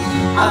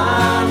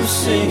 I'm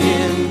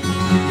singing,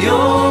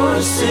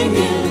 you're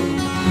singing,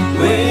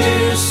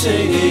 we're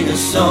singing a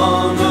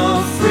song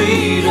of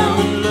freedom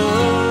and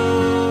love.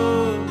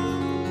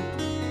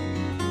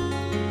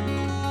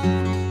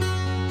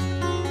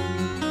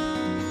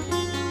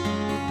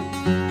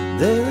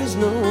 There is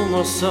no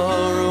more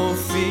sorrow,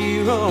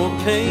 fear or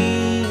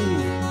pain.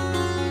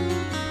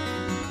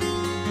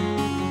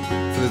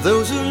 For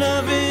those who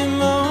love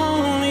Him,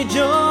 only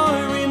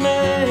joy remains.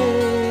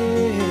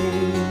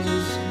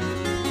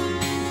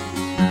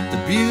 The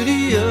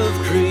beauty of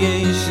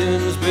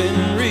creation's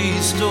been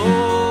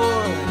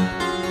restored,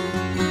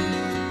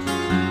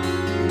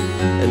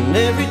 and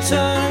every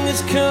tongue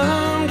has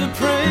come to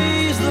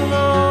praise the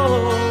Lord.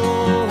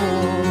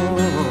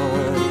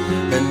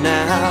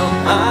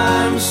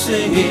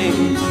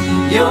 singing,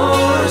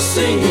 you're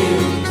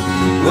singing,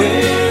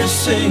 we're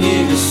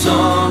singing a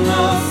song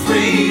of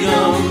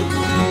freedom.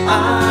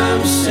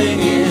 I'm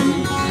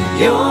singing,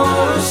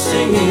 you're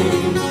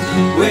singing,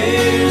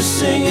 we're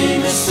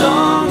singing a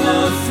song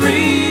of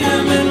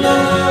freedom and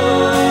love.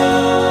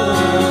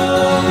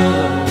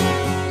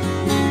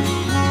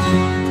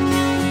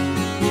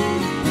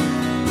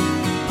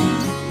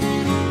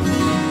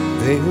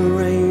 They will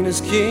reign as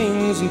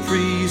kings and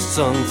priests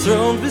on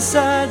thrones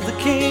beside the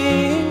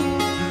King,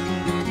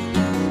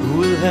 who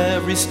will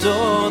have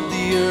restored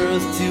the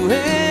earth to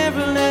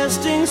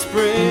everlasting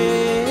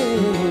spring.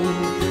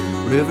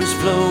 Rivers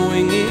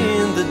flowing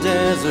in the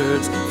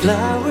deserts,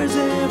 flowers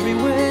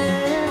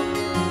everywhere.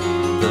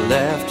 The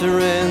laughter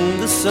and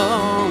the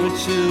song of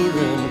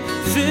children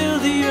fill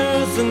the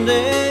earth and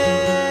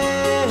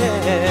air.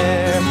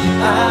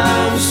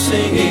 I'm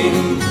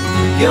singing,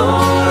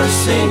 you're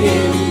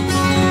singing,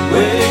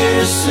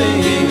 we're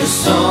singing a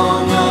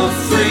song of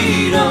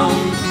freedom.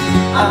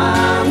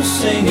 I'm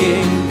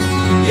singing,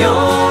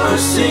 you're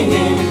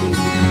singing,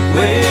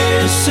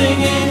 we're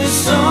singing a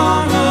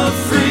song of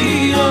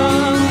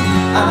freedom.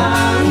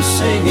 I'm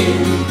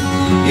singing,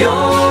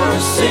 you're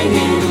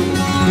singing,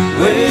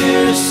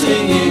 we're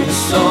singing a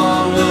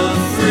song of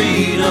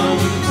freedom.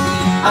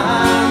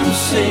 I'm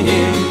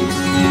singing,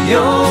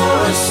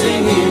 you're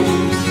singing,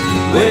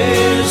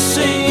 we're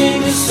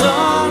singing a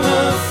song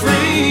of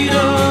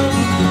freedom.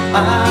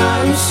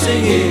 I'm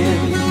singing,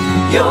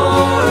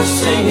 you're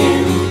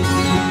singing,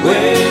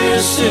 we're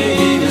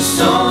singing a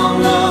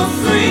song of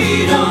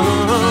freedom.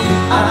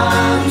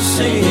 I'm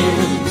singing,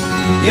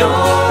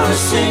 you're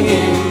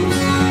singing,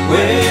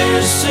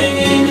 we're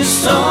singing a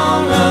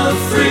song of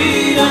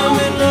freedom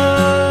and love.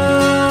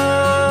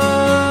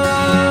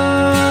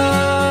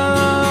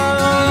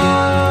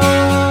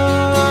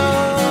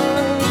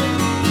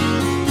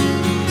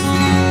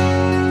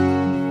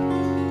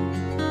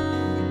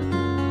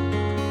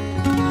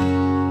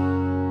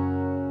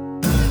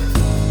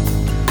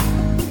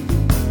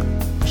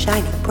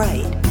 Shining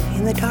bright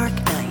in the dark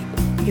night,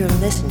 you're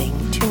listening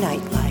to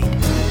Nightlight.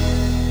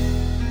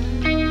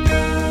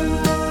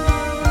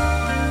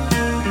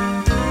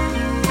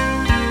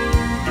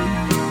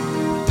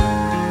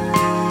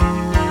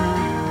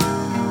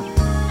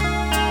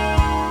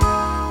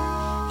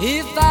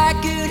 If I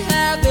could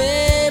have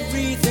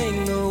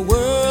everything the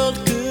world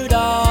could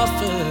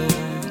offer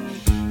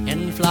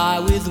and fly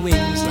with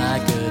wings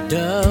like a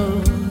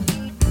dove,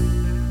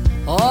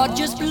 or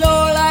just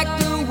blow like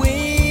the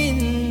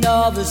wind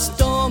of a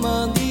storm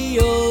on the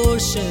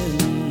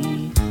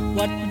ocean,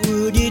 what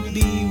would it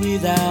be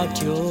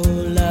without your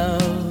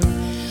love?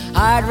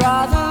 I'd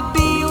rather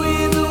be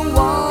with the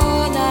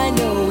one I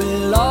know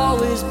will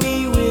always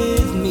be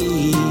with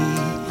me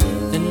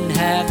than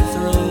have the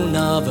throne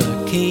of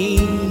a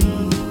king.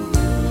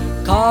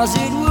 'Cause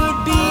it would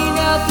be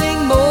nothing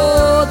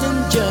more than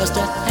just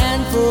a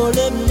handful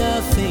of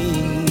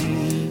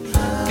nothing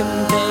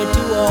compared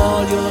to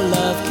all your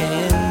love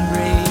can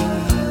bring.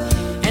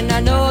 And I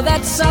know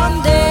that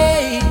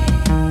someday,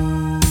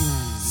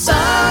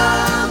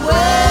 some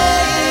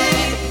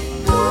way,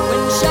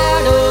 when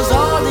shadows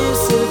all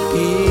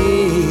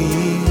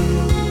disappear,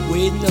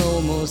 with no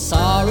more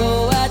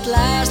sorrow at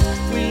last,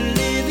 we'll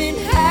live in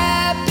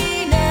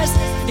happiness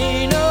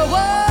in a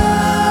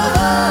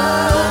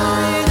world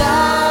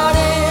without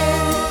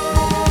end.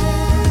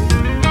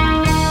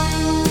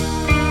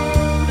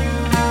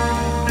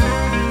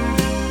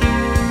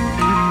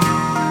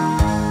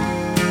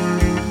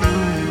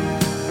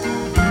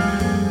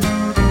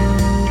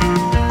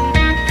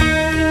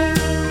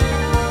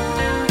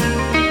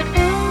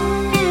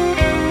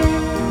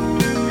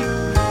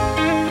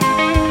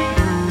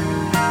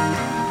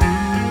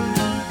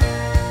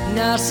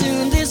 Now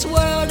soon this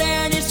world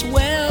and its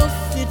wealth,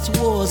 its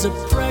wars,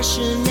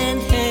 oppression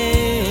and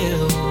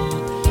hell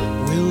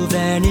will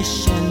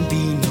vanish and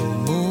be no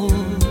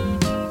more.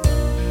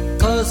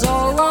 'Cause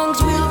all wrongs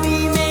will be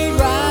made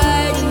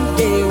right and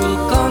day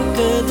will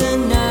conquer the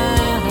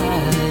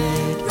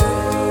night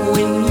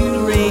when you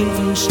reign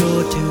from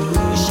shore to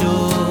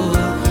shore.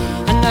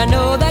 And I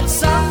know that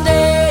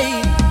someday,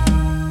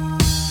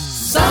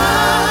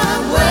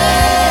 some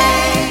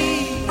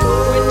way,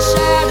 when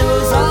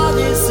shadows all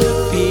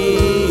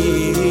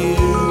disappear,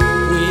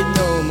 with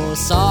no more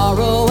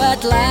sorrow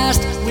at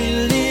last,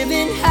 we'll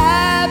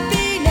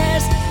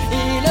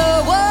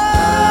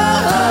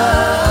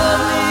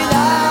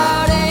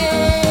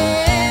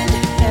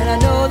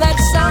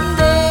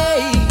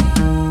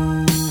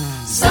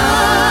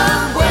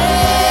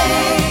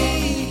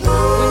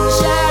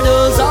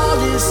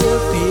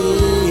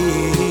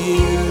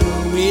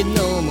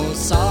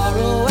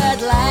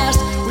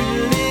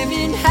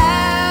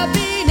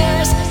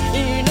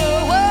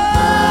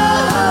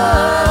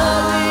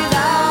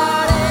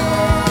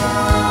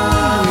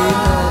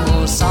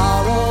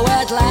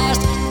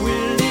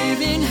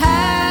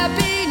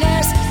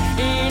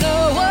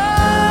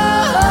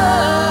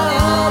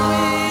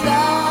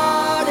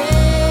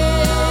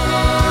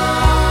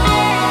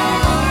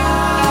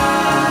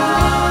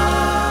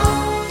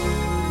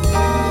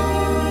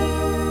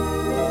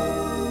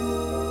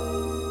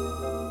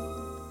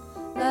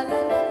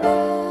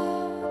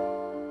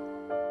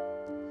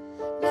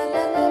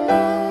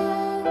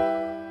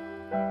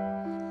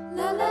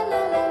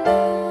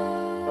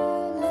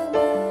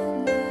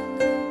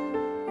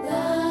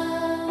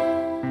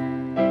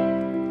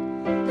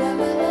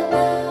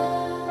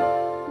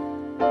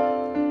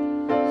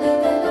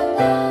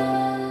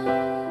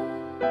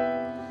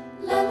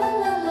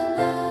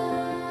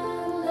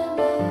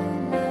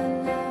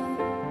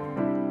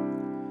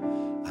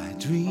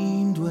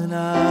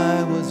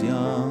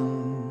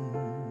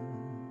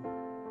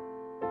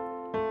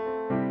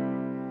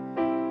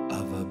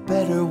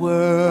better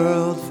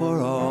world for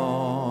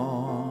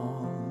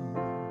all.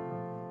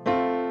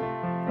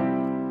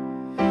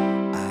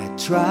 I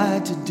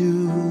tried to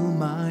do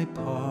my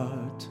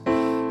part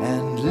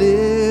and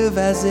live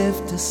as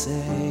if to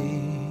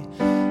say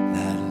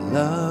that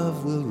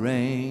love will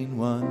reign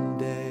one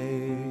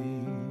day.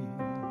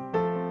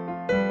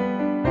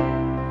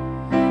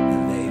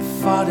 They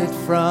fought it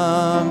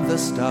from the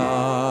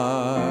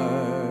start,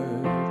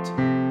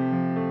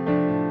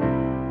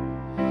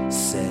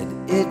 said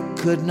it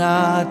could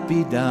not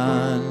be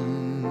done,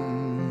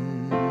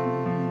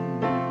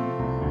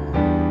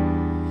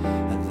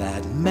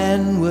 that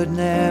men would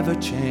never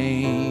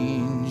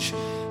change,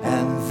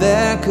 and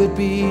there could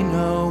be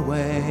no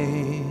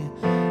way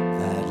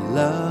that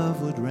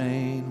love would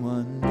reign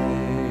one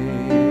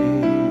day.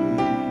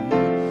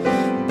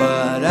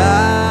 But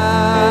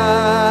I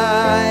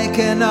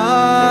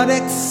cannot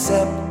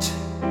accept,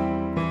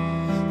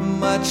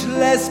 much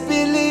less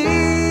believe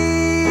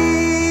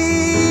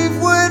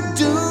we're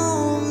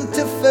doomed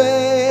to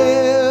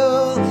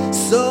fail.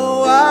 So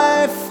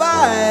I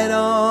fight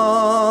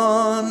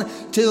on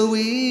till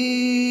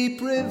we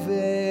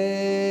prevail.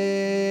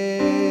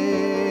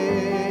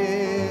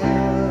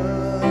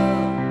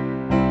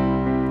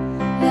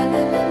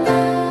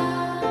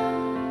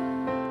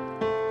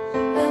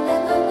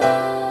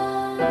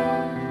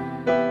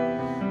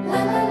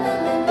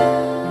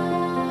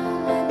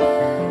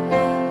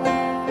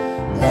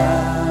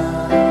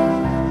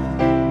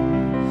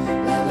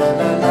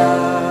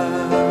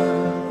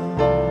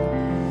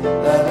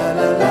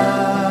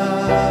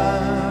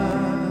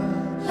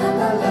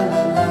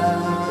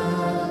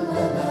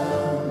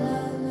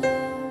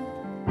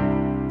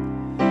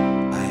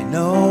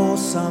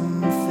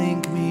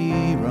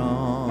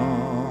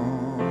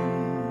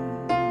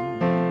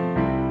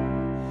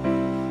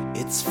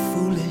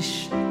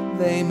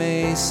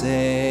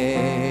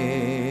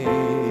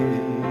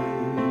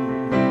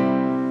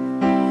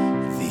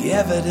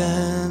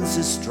 Evidence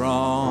is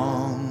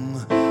strong,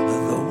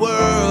 the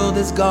world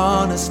has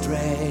gone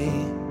astray,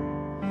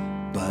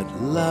 but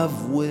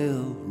love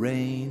will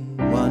reign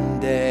one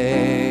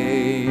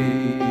day.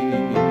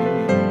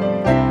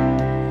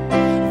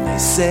 They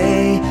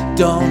say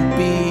don't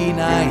be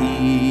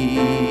naive,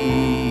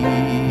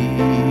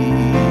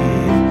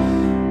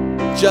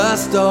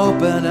 just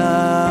open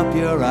up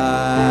your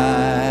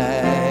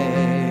eyes,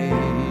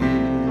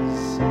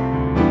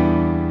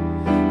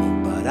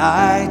 but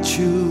I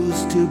choose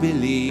to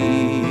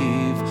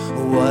believe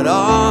what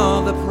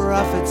all the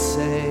prophets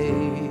say,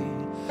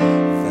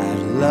 that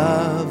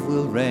love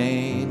will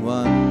reign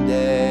one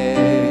day.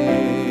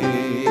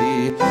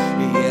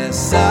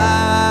 Yes, I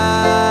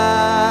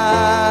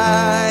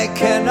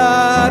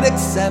cannot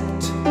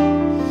accept,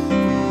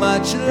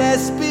 much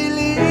less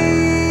believe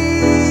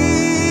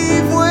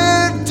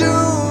we're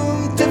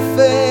doomed to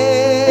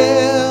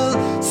fail.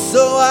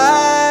 So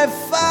I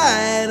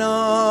fight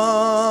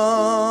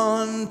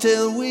on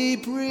till we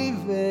prevail.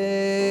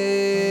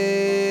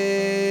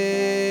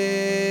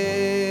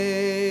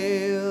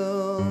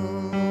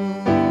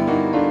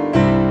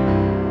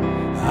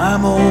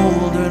 I'm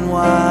older and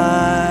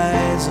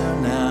wiser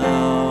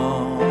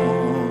now,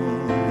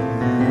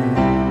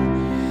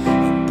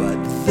 but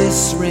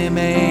this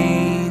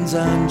remains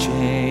unchanged.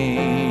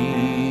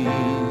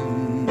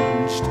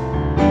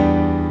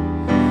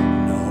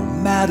 No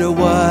matter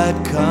what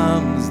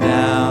comes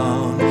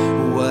down,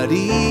 what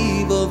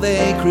evil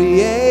they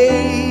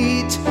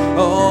create,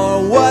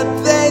 or what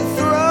they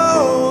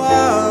throw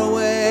our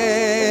way,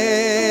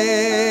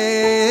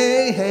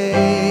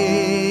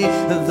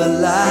 the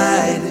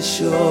light is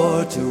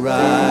sure to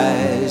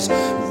rise.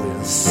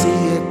 We'll see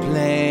it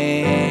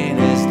plain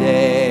as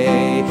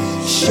day,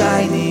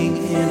 shining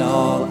in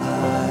all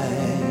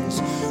eyes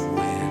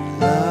when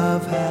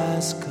love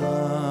has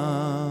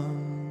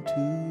come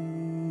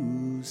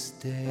to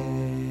stay.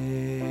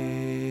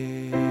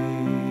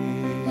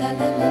 La,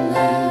 la, la,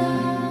 la.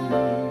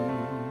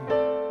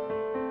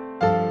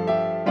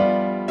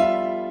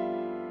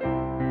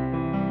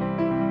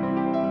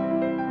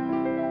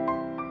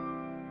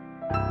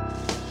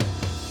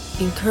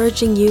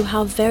 Encouraging you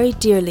how very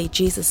dearly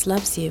Jesus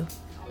loves you.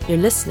 You're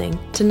listening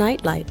to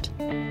Nightlight.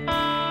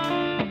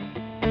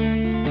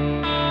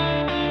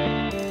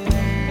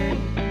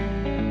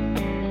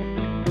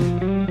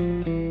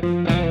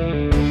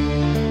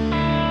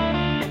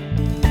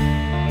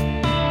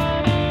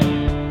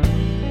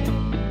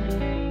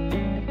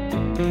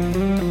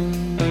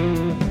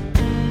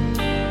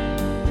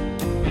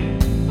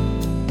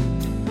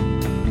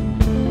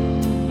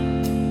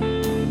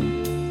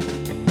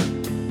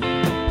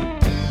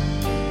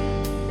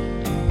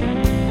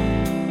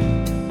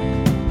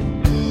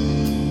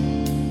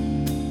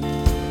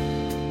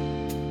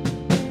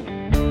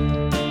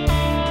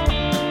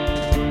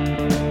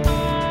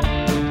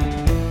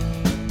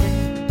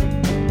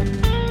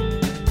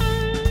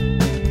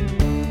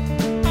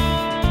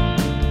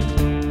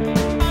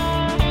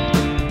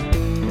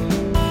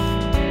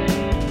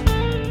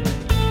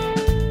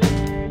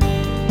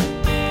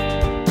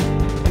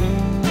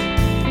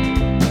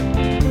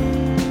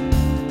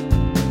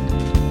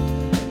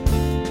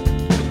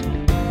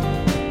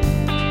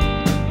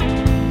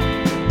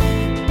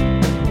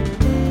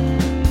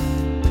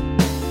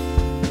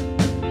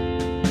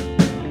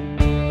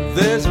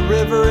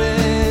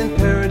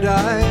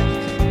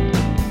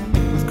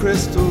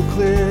 crystal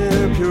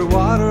clear, pure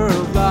water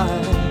of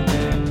life,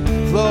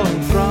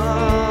 flowing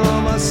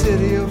from a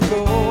city of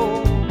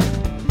gold,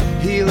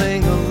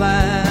 healing the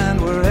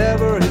land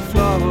wherever it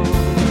flows.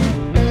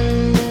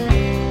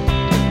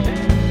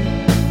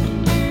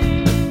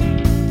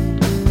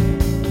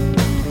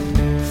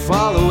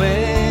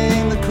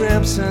 Following the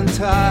crimson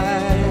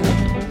tide,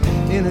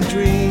 in a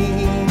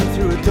dream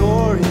through a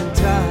Dorian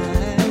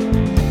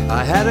time,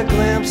 I had a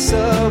glimpse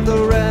of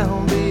the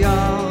realm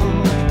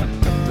beyond,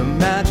 the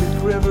magic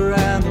river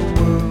and the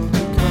world to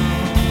come.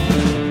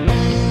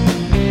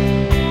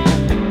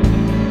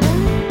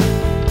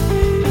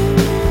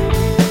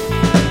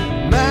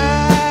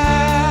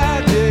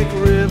 Magic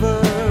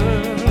river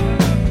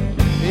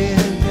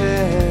in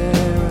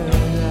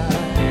paradise,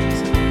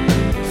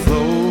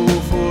 flow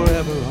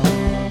forever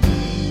on,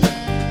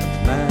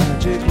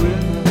 magic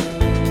river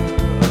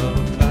of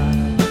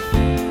life.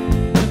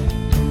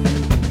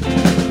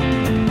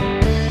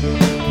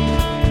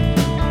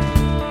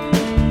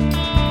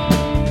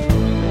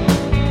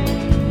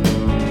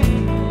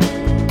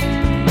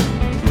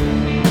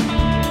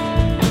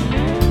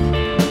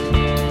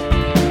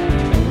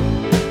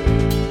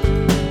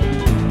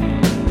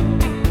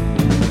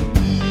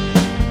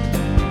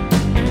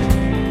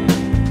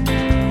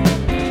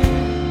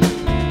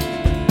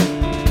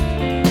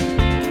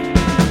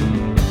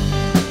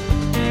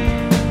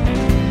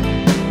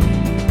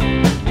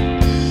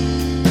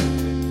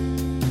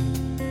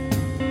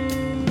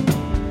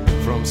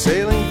 From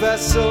sailing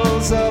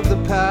vessels of the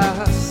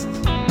past,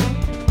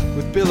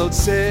 with billowed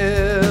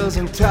sails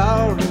and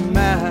towering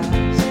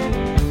masts,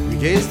 we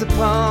gazed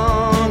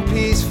upon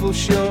peaceful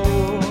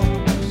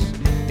shores,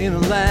 in a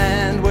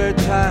land where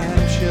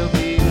time shall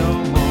be no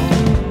more.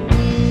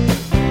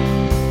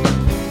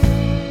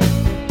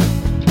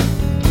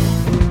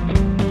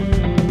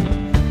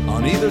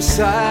 On either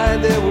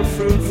side there were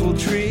fruitful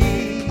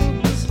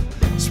trees,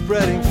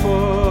 spreading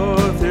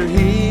forth their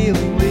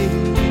healing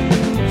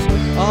leaves.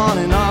 On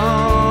and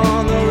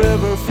on the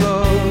river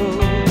flowed,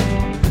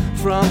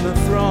 from the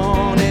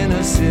throne in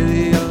a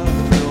city of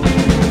gold.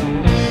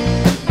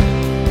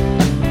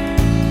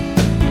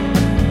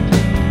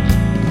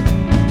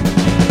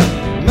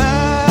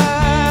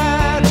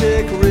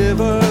 Magic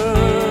river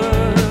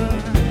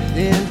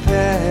in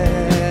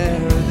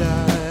paradise,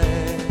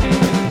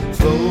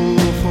 flow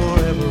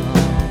forever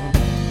on,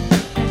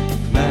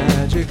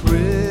 magic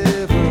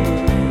river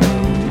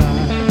of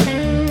life.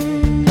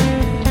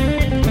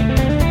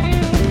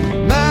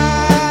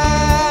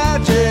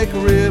 Magic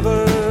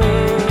river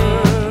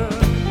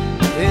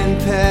in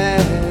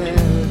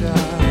paradise,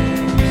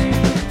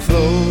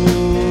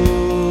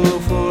 flow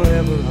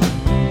forever on,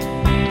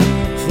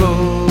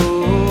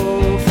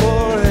 flow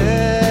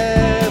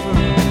forever,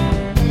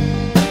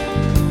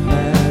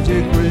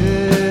 magic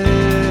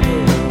river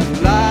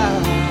of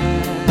life.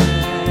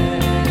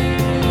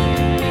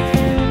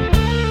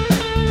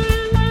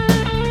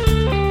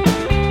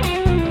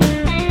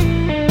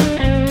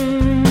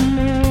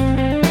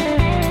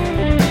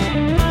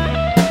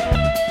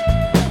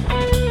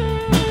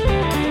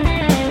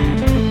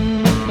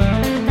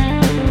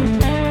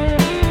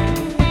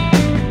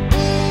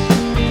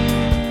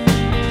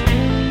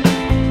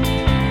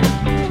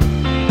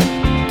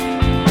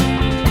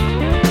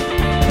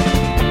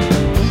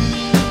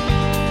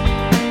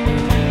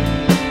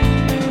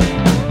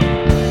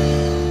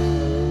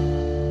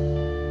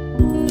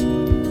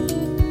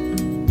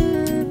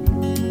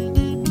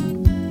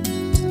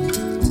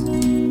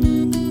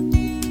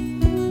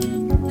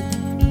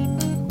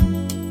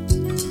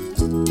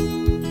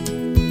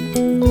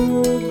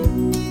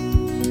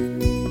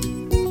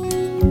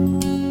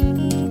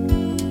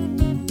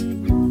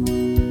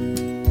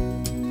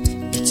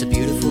 It's a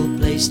beautiful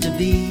place to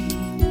be,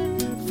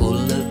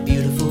 full of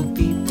beautiful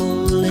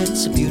people.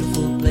 It's a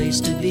beautiful place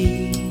to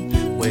be,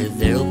 where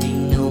there'll be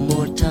no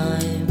more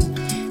time.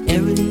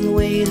 Everything the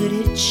way that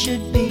it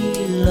should be,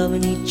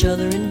 loving each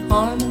other in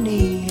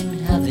harmony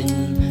and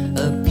having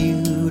a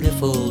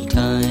beautiful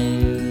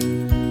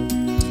time.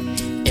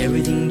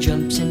 Everything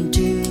jumps in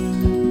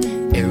tune,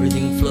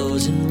 everything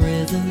flows in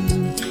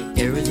rhythm.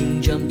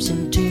 Everything jumps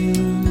in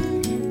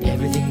tune,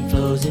 everything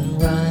flows in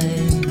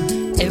rhyme.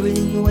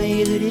 Everything the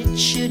way that it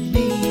should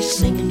be,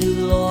 singing to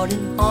the Lord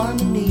in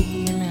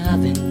harmony and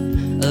having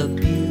a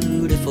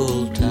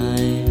beautiful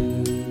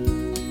time.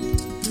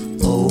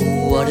 Oh,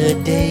 what a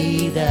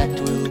day that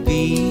will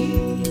be,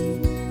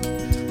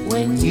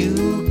 when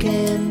you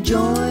can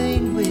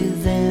join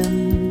with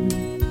them.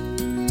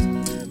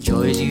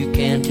 Joys you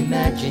can't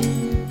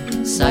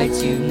imagine,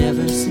 sights you've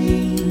never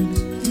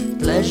seen,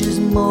 pleasures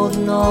more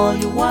than all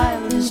your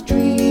wildest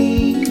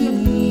dreams.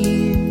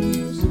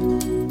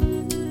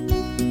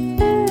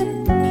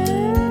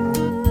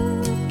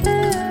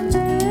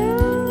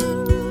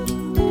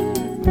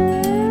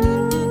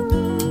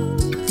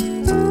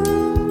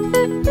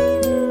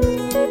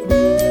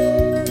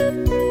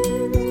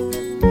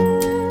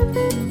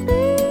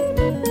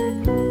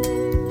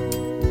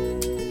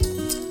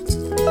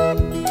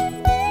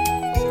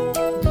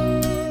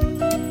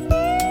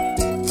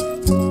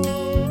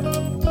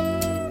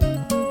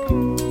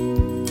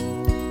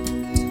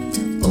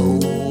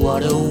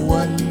 What a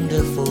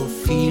wonderful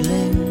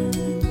feeling.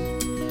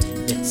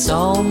 It's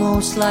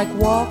almost like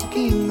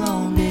walking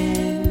on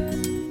air.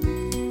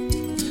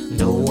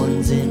 No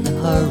one's in a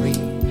hurry,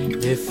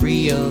 they're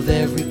free of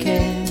every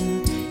care.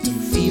 You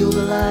feel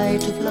the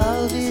light of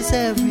love is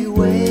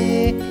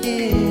everywhere.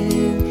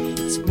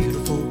 It's a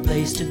beautiful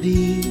place to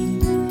be,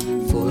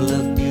 full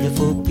of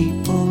beautiful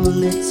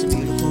people. It's a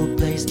beautiful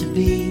place to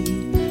be,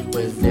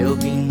 where there'll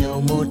be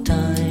no more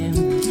time.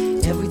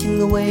 Everything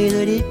the way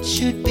that it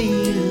should be,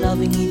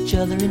 loving each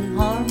other in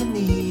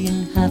harmony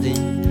and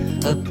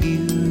having a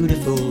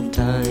beautiful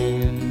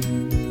time.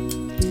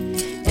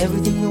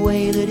 Everything the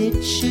way that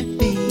it should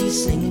be,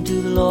 singing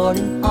to the Lord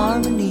in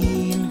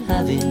harmony and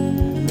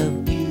having a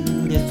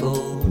beautiful,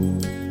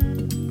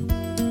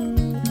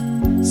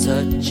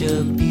 such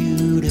a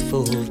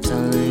beautiful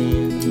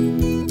time.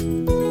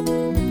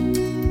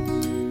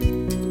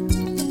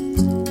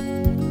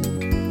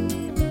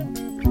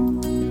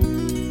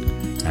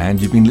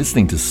 And you've been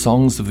listening to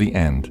Songs of the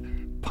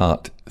End,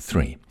 Part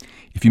 3.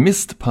 If you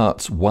missed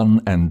Parts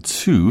 1 and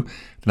 2,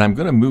 then I'm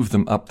going to move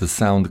them up the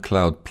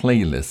SoundCloud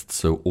playlist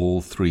so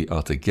all 3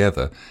 are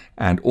together.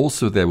 And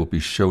also there will be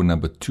show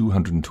number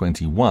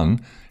 221,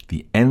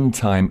 The End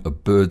Time, A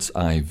Bird's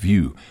Eye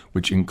View,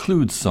 which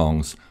includes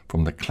songs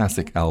from the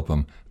classic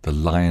album The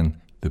Lion,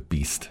 the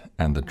Beast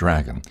and the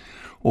Dragon.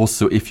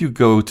 Also, if you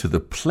go to the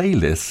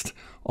playlist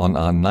on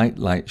our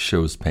Nightlight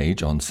Shows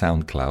page on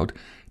SoundCloud,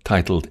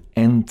 titled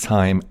End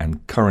Time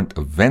and Current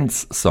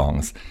Events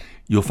Songs,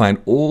 you'll find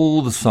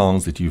all the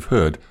songs that you've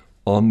heard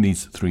on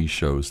these 3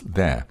 shows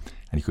there.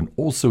 And you can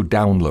also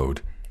download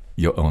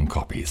your own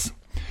copies.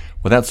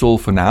 Well, that's all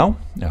for now.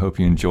 I hope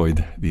you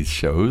enjoyed these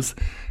shows,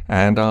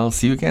 and I'll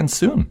see you again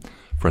soon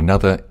for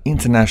another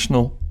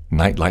International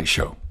Nightlight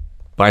Show.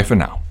 Bye for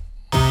now.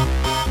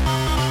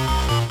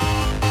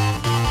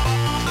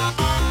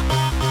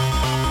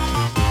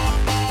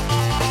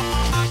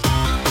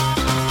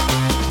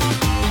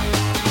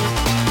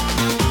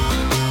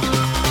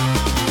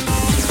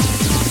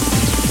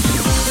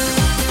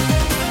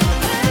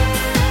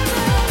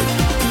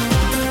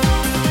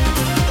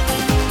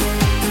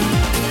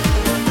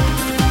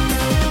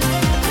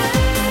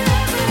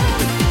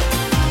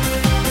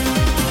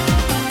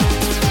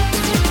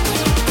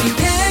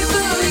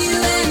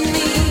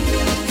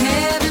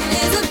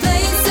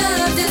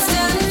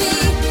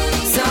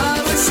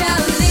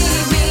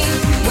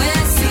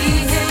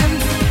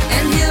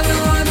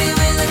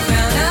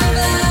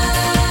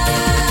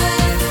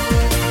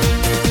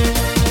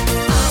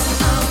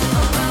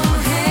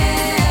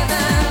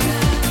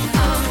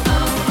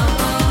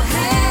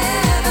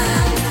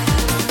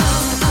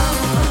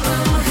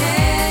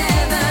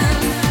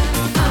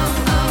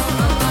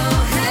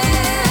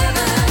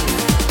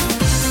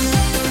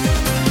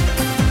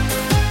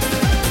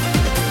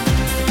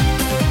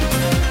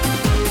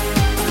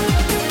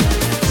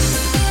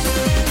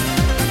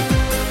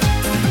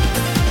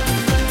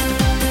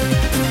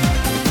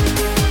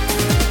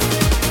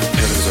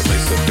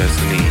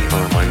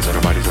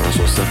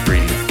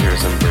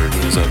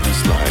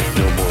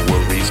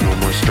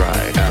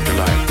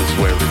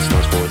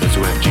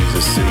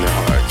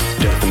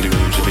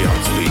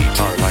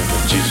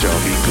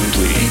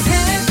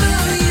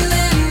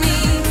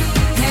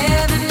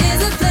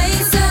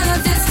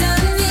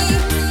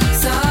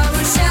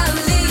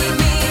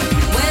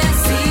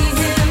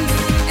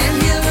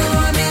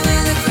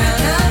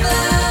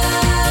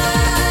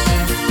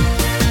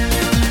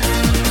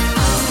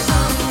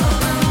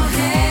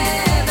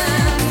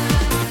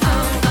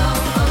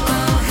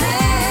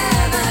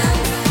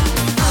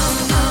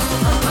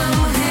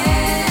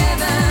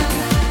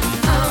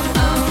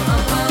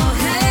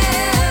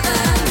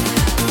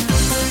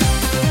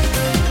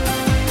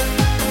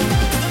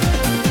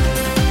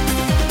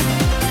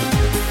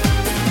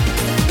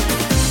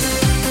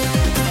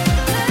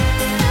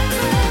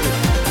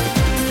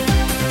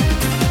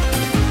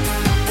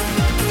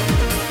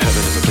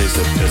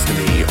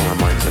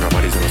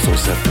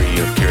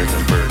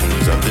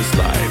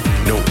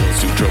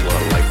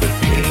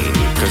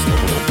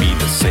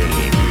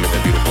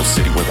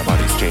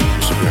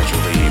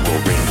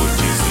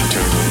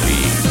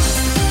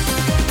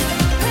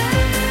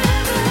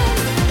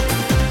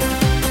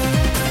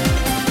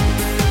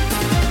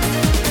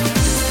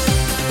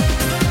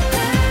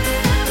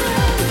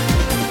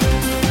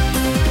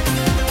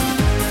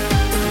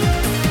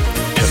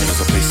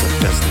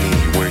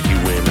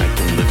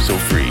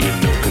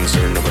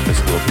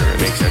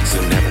 Sex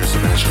in heaven is a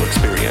magical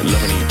experience.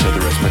 Loving each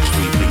other as much as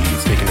we